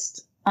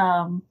scariest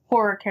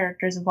horror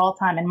characters of all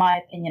time, in my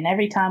opinion.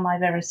 Every time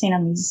I've ever seen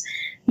him,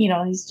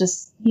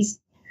 he's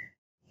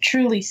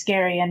truly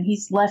scary, and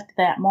he's left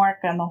that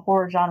mark on the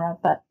horror genre.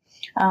 But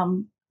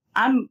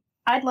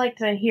I'd like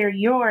to hear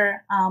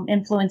your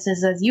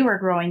influences as you were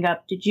growing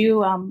up. Did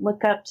you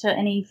look up to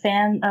any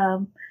fan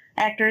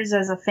actors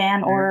as a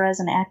fan or as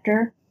an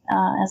actor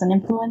as an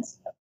influence?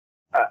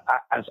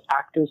 As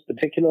actors,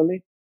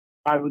 particularly,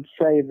 I would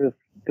say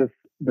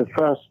the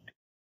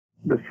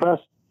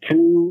first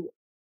two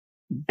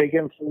big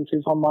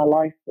influences on my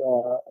life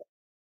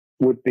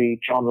would be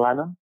John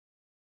Lennon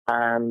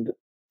and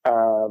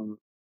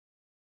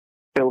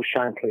Bill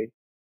Shankly,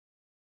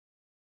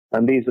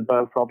 and these are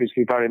both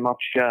obviously very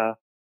much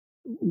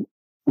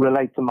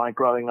relate to my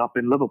growing up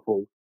in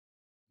Liverpool,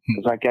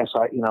 because I guess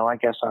I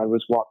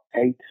was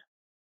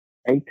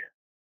eight,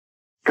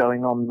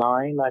 going on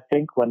 9, I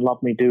think, when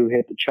Love Me Do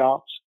hit the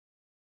charts.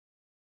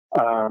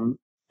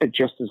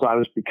 Just as I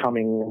was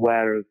becoming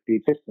aware of the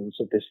existence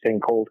of this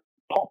thing called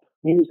pop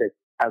music,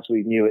 as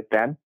we knew it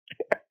then,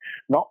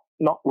 not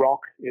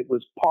rock, it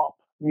was pop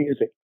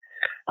music.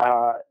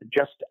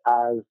 Just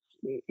as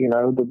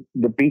the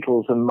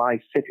Beatles and My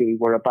City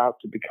were about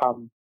to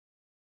become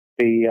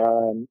the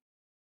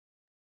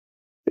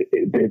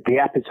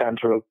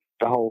epicenter of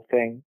the whole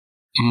thing,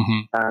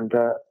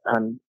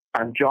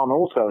 and John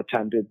also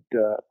attended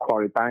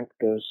Quarry Bank,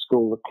 the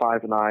school that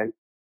Clive and I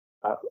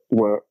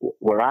were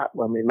at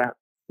when we met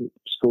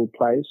school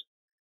plays.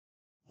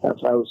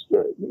 As I was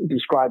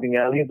describing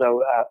earlier,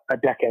 though, a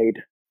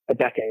decade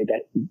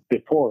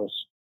before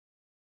us,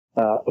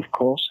 of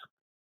course.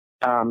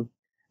 And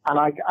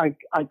I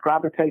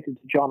gravitated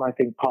to John, I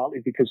think, partly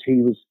because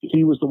he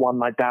was the one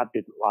my dad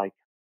didn't like.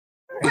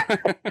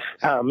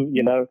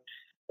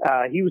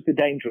 He was the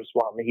dangerous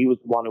one. He was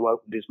the one who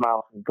opened his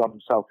mouth and got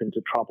himself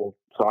into trouble.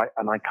 So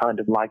I kind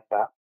of liked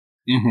that.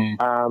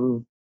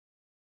 Mm-hmm.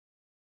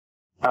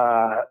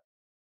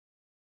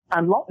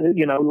 And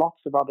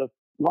lots of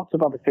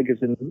other figures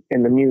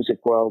in the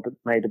music world that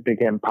made a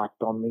big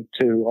impact on me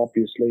too.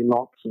 Obviously,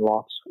 lots and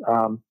lots.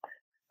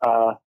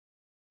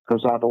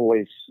 Because I've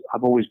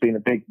always been a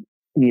big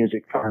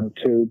music fan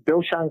too.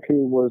 Bill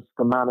Shankly was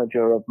the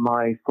manager of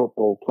my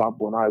football club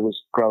when I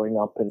was growing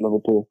up in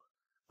Liverpool.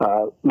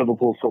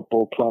 Liverpool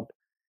Football Club,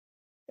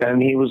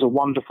 and he was a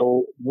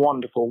wonderful,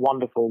 wonderful,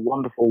 wonderful,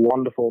 wonderful,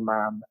 wonderful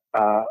man,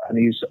 and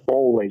he's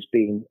always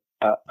been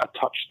a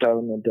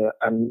touchstone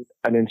and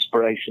an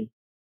inspiration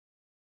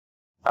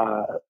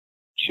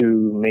to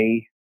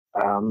me.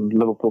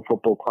 Liverpool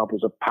Football Club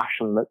was a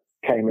passion that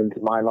came into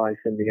my life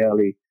in the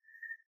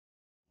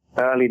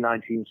early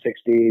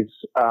 1960s,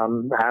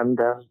 and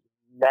has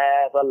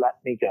never let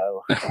me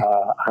go.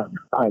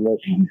 I'm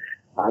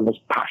as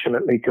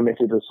passionately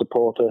committed a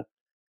supporter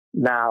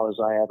now as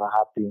I ever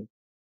have been.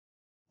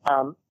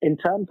 In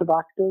terms of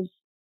actors,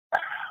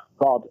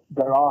 God,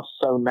 there are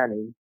so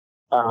many.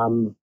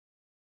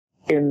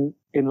 In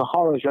the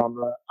horror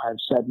genre, I've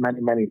said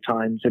many, many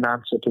times in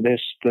answer to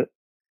this that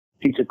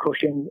Peter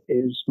Cushing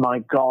is my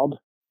god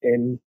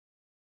in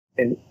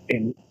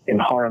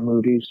horror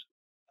movies.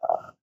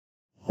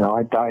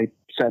 I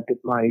said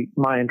that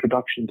my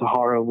introduction to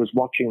horror was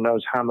watching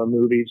those Hammer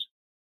movies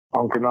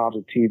on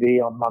Granada TV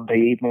on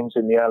Monday evenings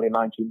in the early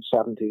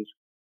 1970s.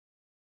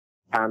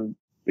 And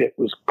it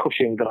was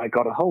Cushing that I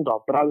got a hold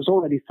of, but I was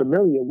already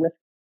familiar with,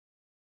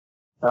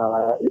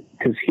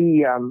 because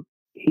he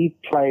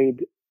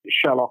played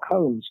Sherlock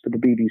Holmes for the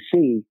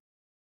BBC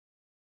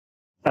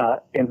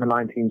in the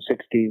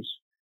 1960s.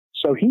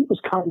 So he was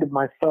kind of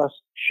my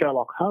first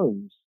Sherlock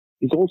Holmes.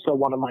 He's also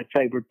one of my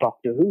favorite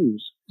Doctor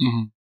Who's.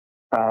 Mm-hmm.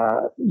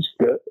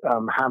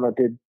 Hammer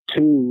did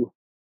two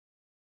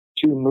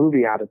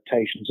movie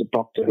adaptations of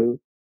Doctor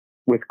Who,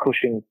 with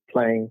Cushing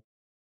playing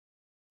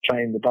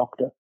the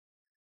Doctor.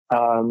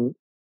 And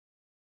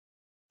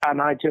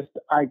I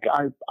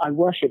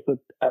worship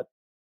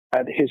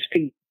at his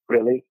feet,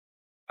 really.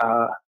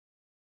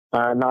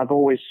 And I've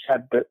always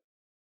said that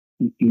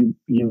you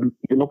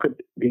look at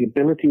the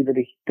ability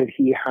that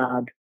he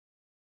had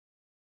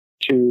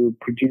to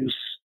produce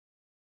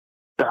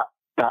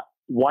that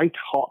white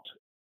hot,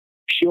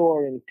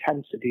 pure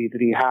intensity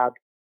that he had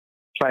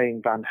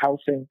playing Van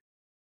Helsing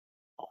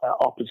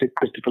opposite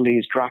Christopher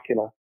Lee's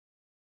Dracula.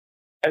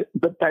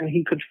 But then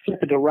he could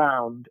flip it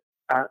around,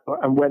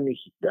 and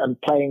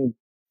playing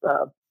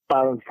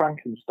Baron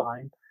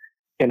Frankenstein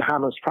in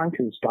Hammer's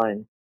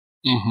Frankenstein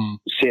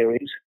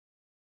series,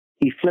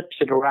 he flips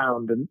it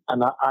around,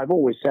 and I've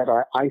always said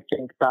I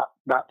think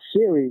that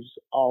series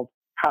of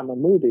Hammer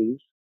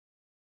movies,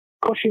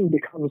 Cushing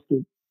becomes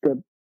the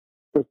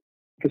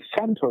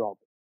center of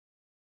it.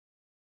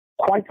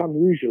 Quite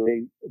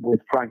unusually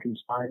with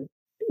Frankenstein,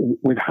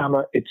 with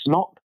Hammer, it's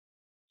not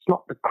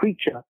the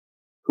creature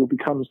who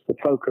becomes the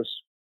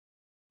focus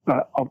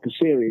of the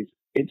series.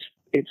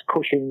 It's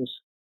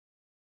Cushing's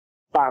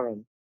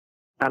Baron,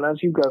 And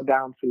as you go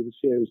down through the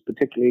series,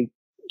 particularly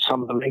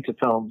some of the later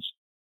films,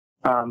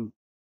 I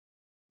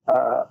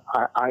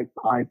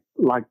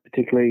like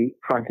particularly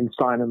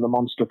Frankenstein and the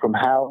Monster from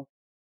Hell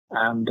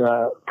and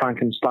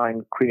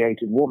Frankenstein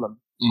Created Woman.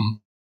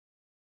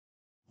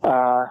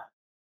 Mm-hmm.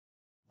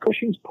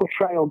 Cushing's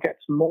portrayal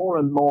gets more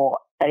and more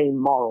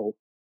amoral,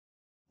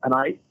 and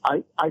I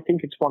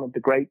think it's one of the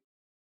great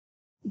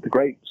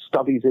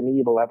studies in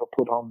evil ever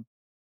put on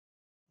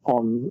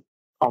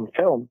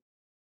film.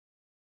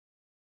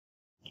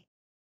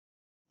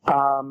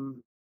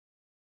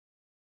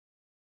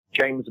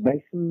 James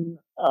Mason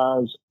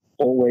was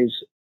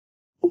always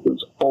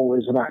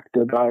an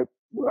actor that I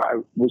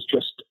was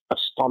just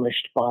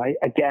astonished by.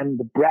 Again,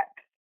 the breadth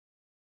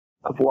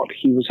of what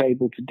he was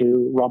able to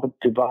do. Robert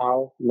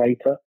Duvall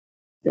later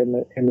in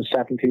the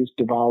 70s,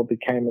 Duvall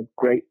became a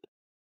great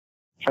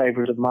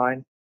favorite of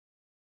mine.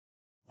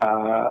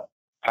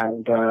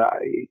 And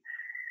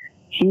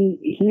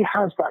he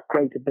has that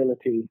great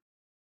ability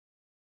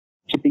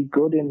to be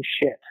good in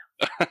shit.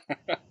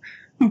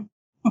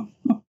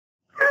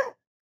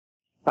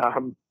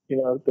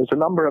 There's a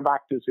number of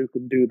actors who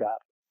can do that.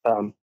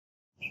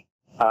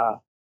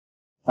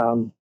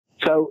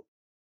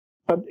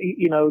 But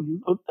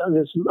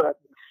there's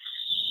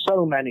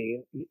so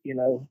many.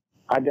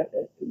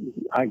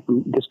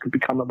 This could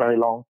become a very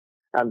long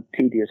and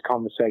tedious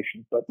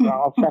conversation, but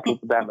I'll settle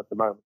for them at the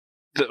moment.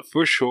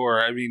 For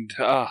sure. I mean,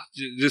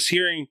 just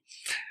hearing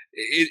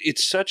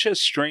it's such a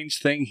strange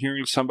thing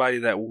hearing somebody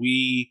that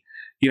we,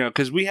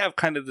 because we have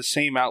kind of the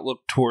same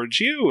outlook towards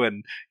you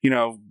and,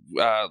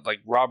 like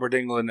Robert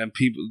Englund and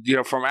people,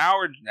 from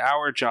our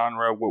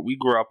genre, what we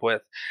grew up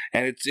with.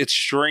 And it's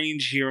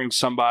strange hearing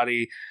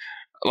somebody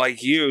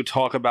like you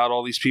talk about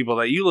all these people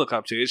that you look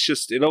up to.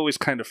 It always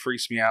kind of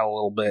freaks me out a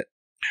little bit.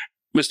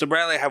 Mr.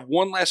 Bradley, I have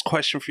one last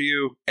question for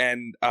you,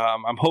 and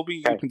I'm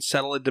hoping you can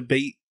settle a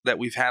debate that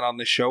we've had on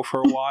this show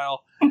for a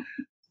while.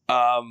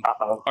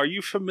 Are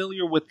you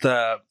familiar with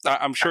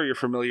I'm sure you're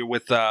familiar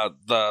with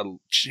the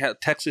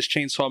Texas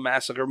Chainsaw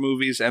Massacre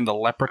movies and the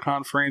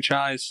Leprechaun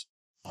franchise?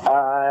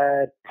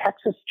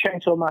 Texas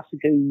Chainsaw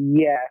Massacre,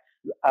 yes.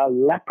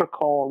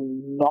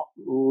 Leprechaun, not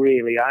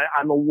really.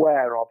 I'm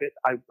aware of it.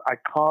 I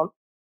can't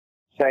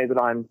say that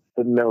I'm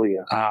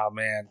familiar. Oh,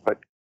 man. But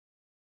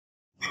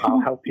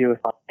I'll help you if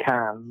I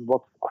can.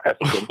 What's the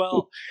question?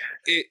 Well,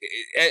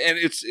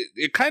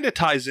 it kind of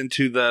ties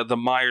into the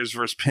Myers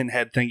versus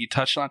Pinhead thing you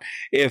touched on.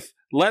 If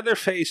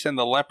Leatherface and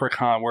the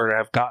Leprechaun were to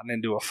have gotten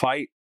into a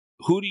fight,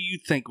 who do you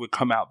think would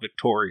come out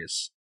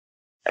victorious?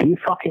 Are you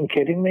fucking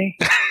kidding me?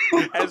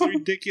 As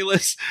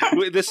ridiculous.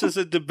 This is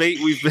a debate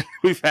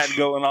we've had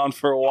going on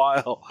for a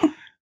while.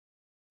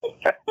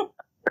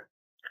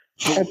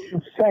 That's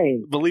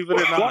insane. Believe it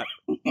or not.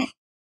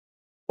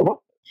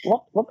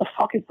 What the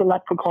fuck is the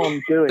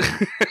Leprechaun doing?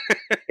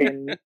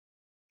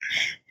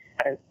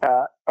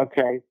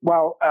 Okay,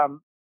 well,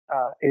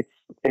 it's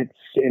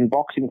in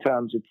boxing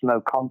terms, it's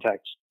no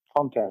contest.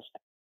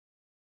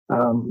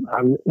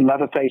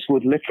 Leatherface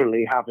would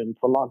literally have him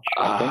for lunch.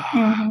 I think.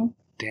 Mm-hmm.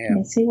 Damn.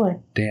 Yes, he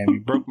would. Damn, you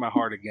broke my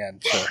heart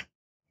again, sir.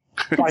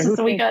 Why, who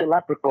thinks the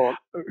Leprechaun?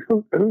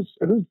 Who's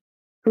in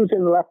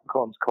the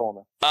Leprechaun's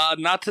corner?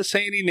 Not to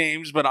say any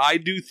names, but I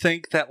do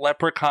think that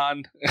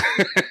Leprechaun.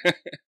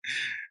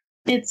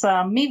 It's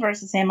me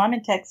versus him. I'm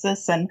in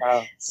Texas, and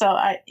so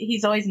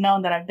he's always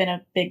known that I've been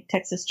a big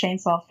Texas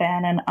Chainsaw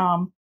fan, and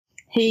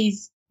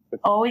he's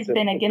always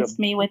been against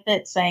me with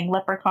it, saying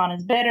Leprechaun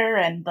is better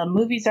and the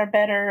movies are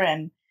better,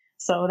 and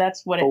so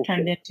that's what it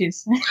turned into.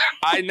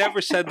 I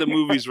never said the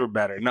movies were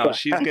better. No,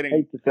 she's getting. I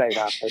hate to say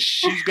that, but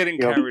she's getting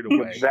carried away.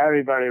 You're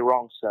very, very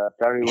wrong, sir.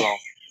 Very wrong.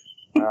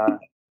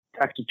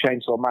 Texas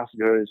Chainsaw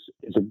Massacre is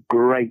a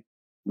great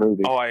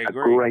movie. Oh, I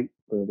agree. A great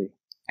movie.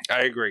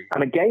 I agree.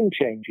 And a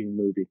game-changing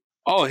movie.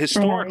 Oh,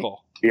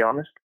 historical. To be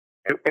honest,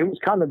 it was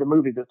kind of the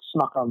movie that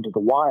snuck under the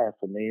wire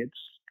for me. It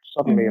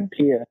suddenly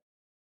appeared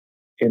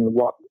in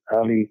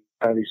early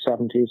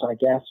 70s, I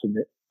guess,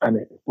 and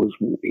it was,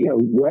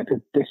 where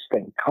did this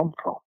thing come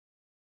from?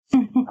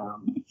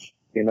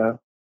 It's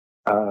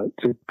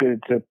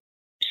a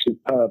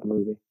superb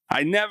movie.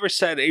 I never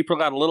said April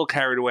got a little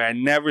carried away. I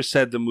never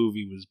said the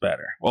movie was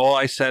better. All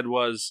I said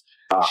was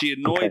she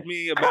annoyed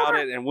me about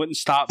it and wouldn't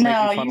stop making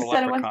fun of Leprechaun. No, you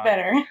said it was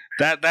better.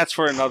 That's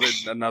for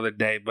another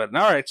day. But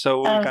all right, so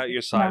we got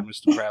your side,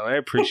 Mr. Bradley. I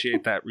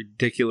appreciate that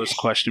ridiculous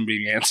question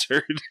being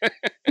answered.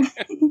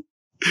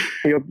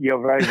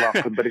 You're very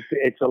welcome, but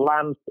it's a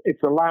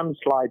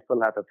landslide for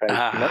Leatherface.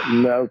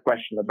 No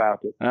question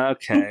about it.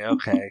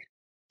 Okay.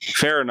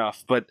 Fair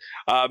enough. But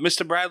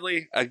Mr.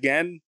 Bradley,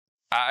 again,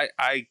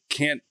 I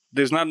can't.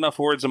 There's not enough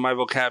words in my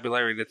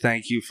vocabulary to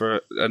thank you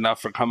for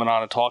coming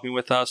on and talking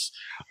with us.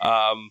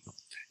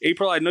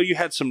 April, I know you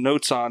had some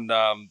notes on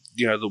the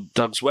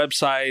Doug's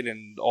website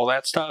and all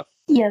that stuff.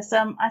 Yes,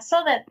 I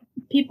saw that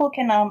people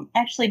can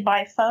actually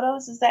buy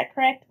photos. Is that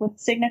correct, with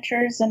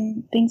signatures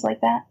and things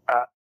like that?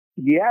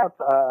 10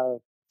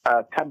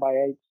 by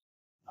 8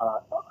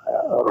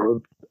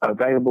 are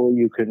available.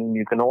 You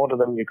can order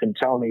them. You can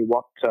tell me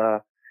what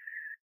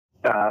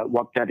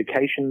what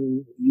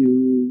dedication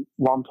you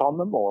want on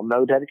them, or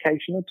no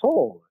dedication at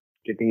all.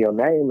 Give me your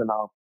name and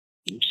I'll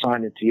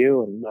sign it to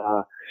you. And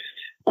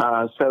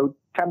so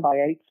 10 by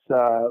 8,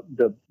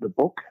 the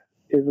book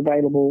is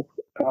available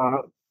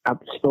at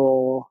the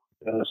store.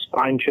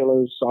 Spine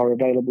chillers are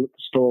available at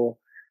the store.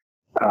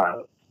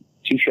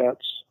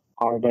 T-shirts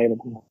are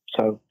available.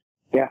 So,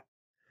 yeah,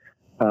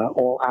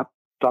 all at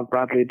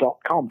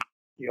DougBradley.com.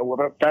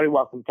 You're very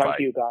welcome. Thank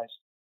you, guys.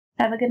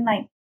 Have a good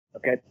night.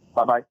 Okay,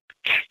 bye-bye.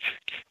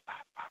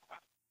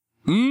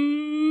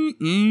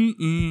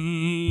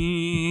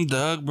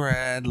 Doug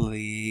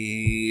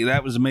Bradley.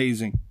 That was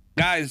amazing.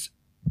 Guys,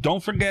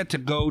 don't forget to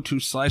go to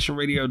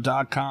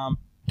slasherradio.com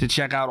to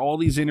check out all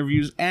these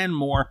interviews and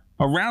more.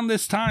 Around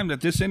this time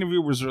that this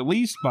interview was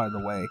released, by the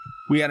way,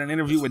 we had an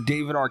interview with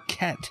David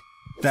Arquette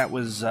that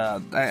was,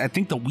 I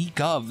think, the week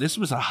of. This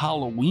was a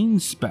Halloween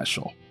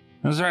special.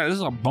 That's right. This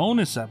is a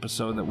bonus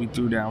episode that we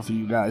threw down for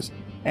you guys.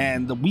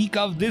 And the week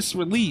of this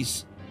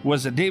release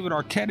was a David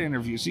Arquette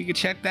interview, so you can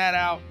check that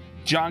out.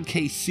 John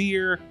K.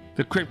 Sear,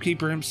 the Crypt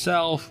Keeper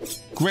himself,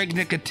 Greg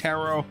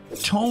Nicotero,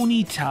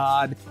 Tony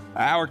Todd.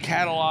 Our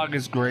catalog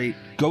is great.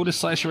 Go to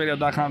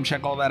slasherradio.com,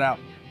 check all that out.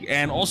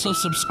 And also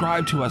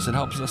subscribe to us. It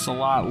helps us a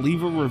lot.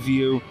 Leave a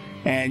review.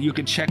 And you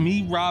can check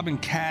me, Rob,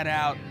 and Kat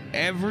out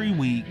every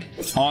week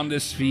on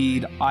this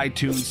feed,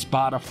 iTunes,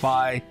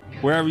 Spotify,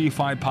 wherever you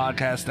find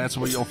podcasts, that's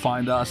where you'll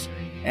find us.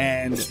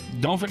 And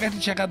don't forget to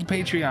check out the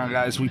Patreon,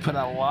 guys. We put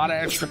out a lot of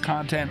extra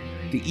content.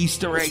 The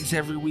Easter eggs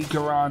every week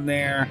are on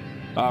there.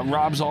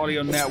 Rob's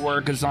Audio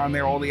Network is on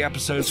there, all the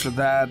episodes for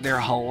that. They're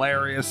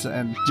hilarious,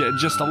 and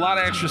just a lot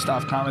of extra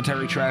stuff,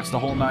 commentary tracks, the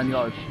whole 9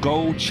 yards.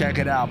 Go check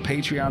it out,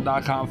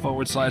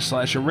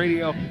 patreon.com/slasher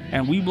radio,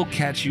 and we will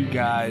catch you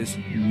guys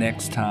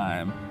next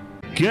time.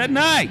 Good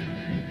night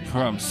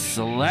from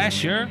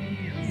Slasher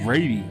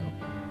Radio.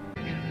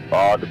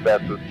 All the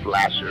best of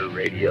Slasher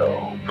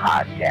Radio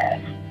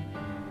podcast.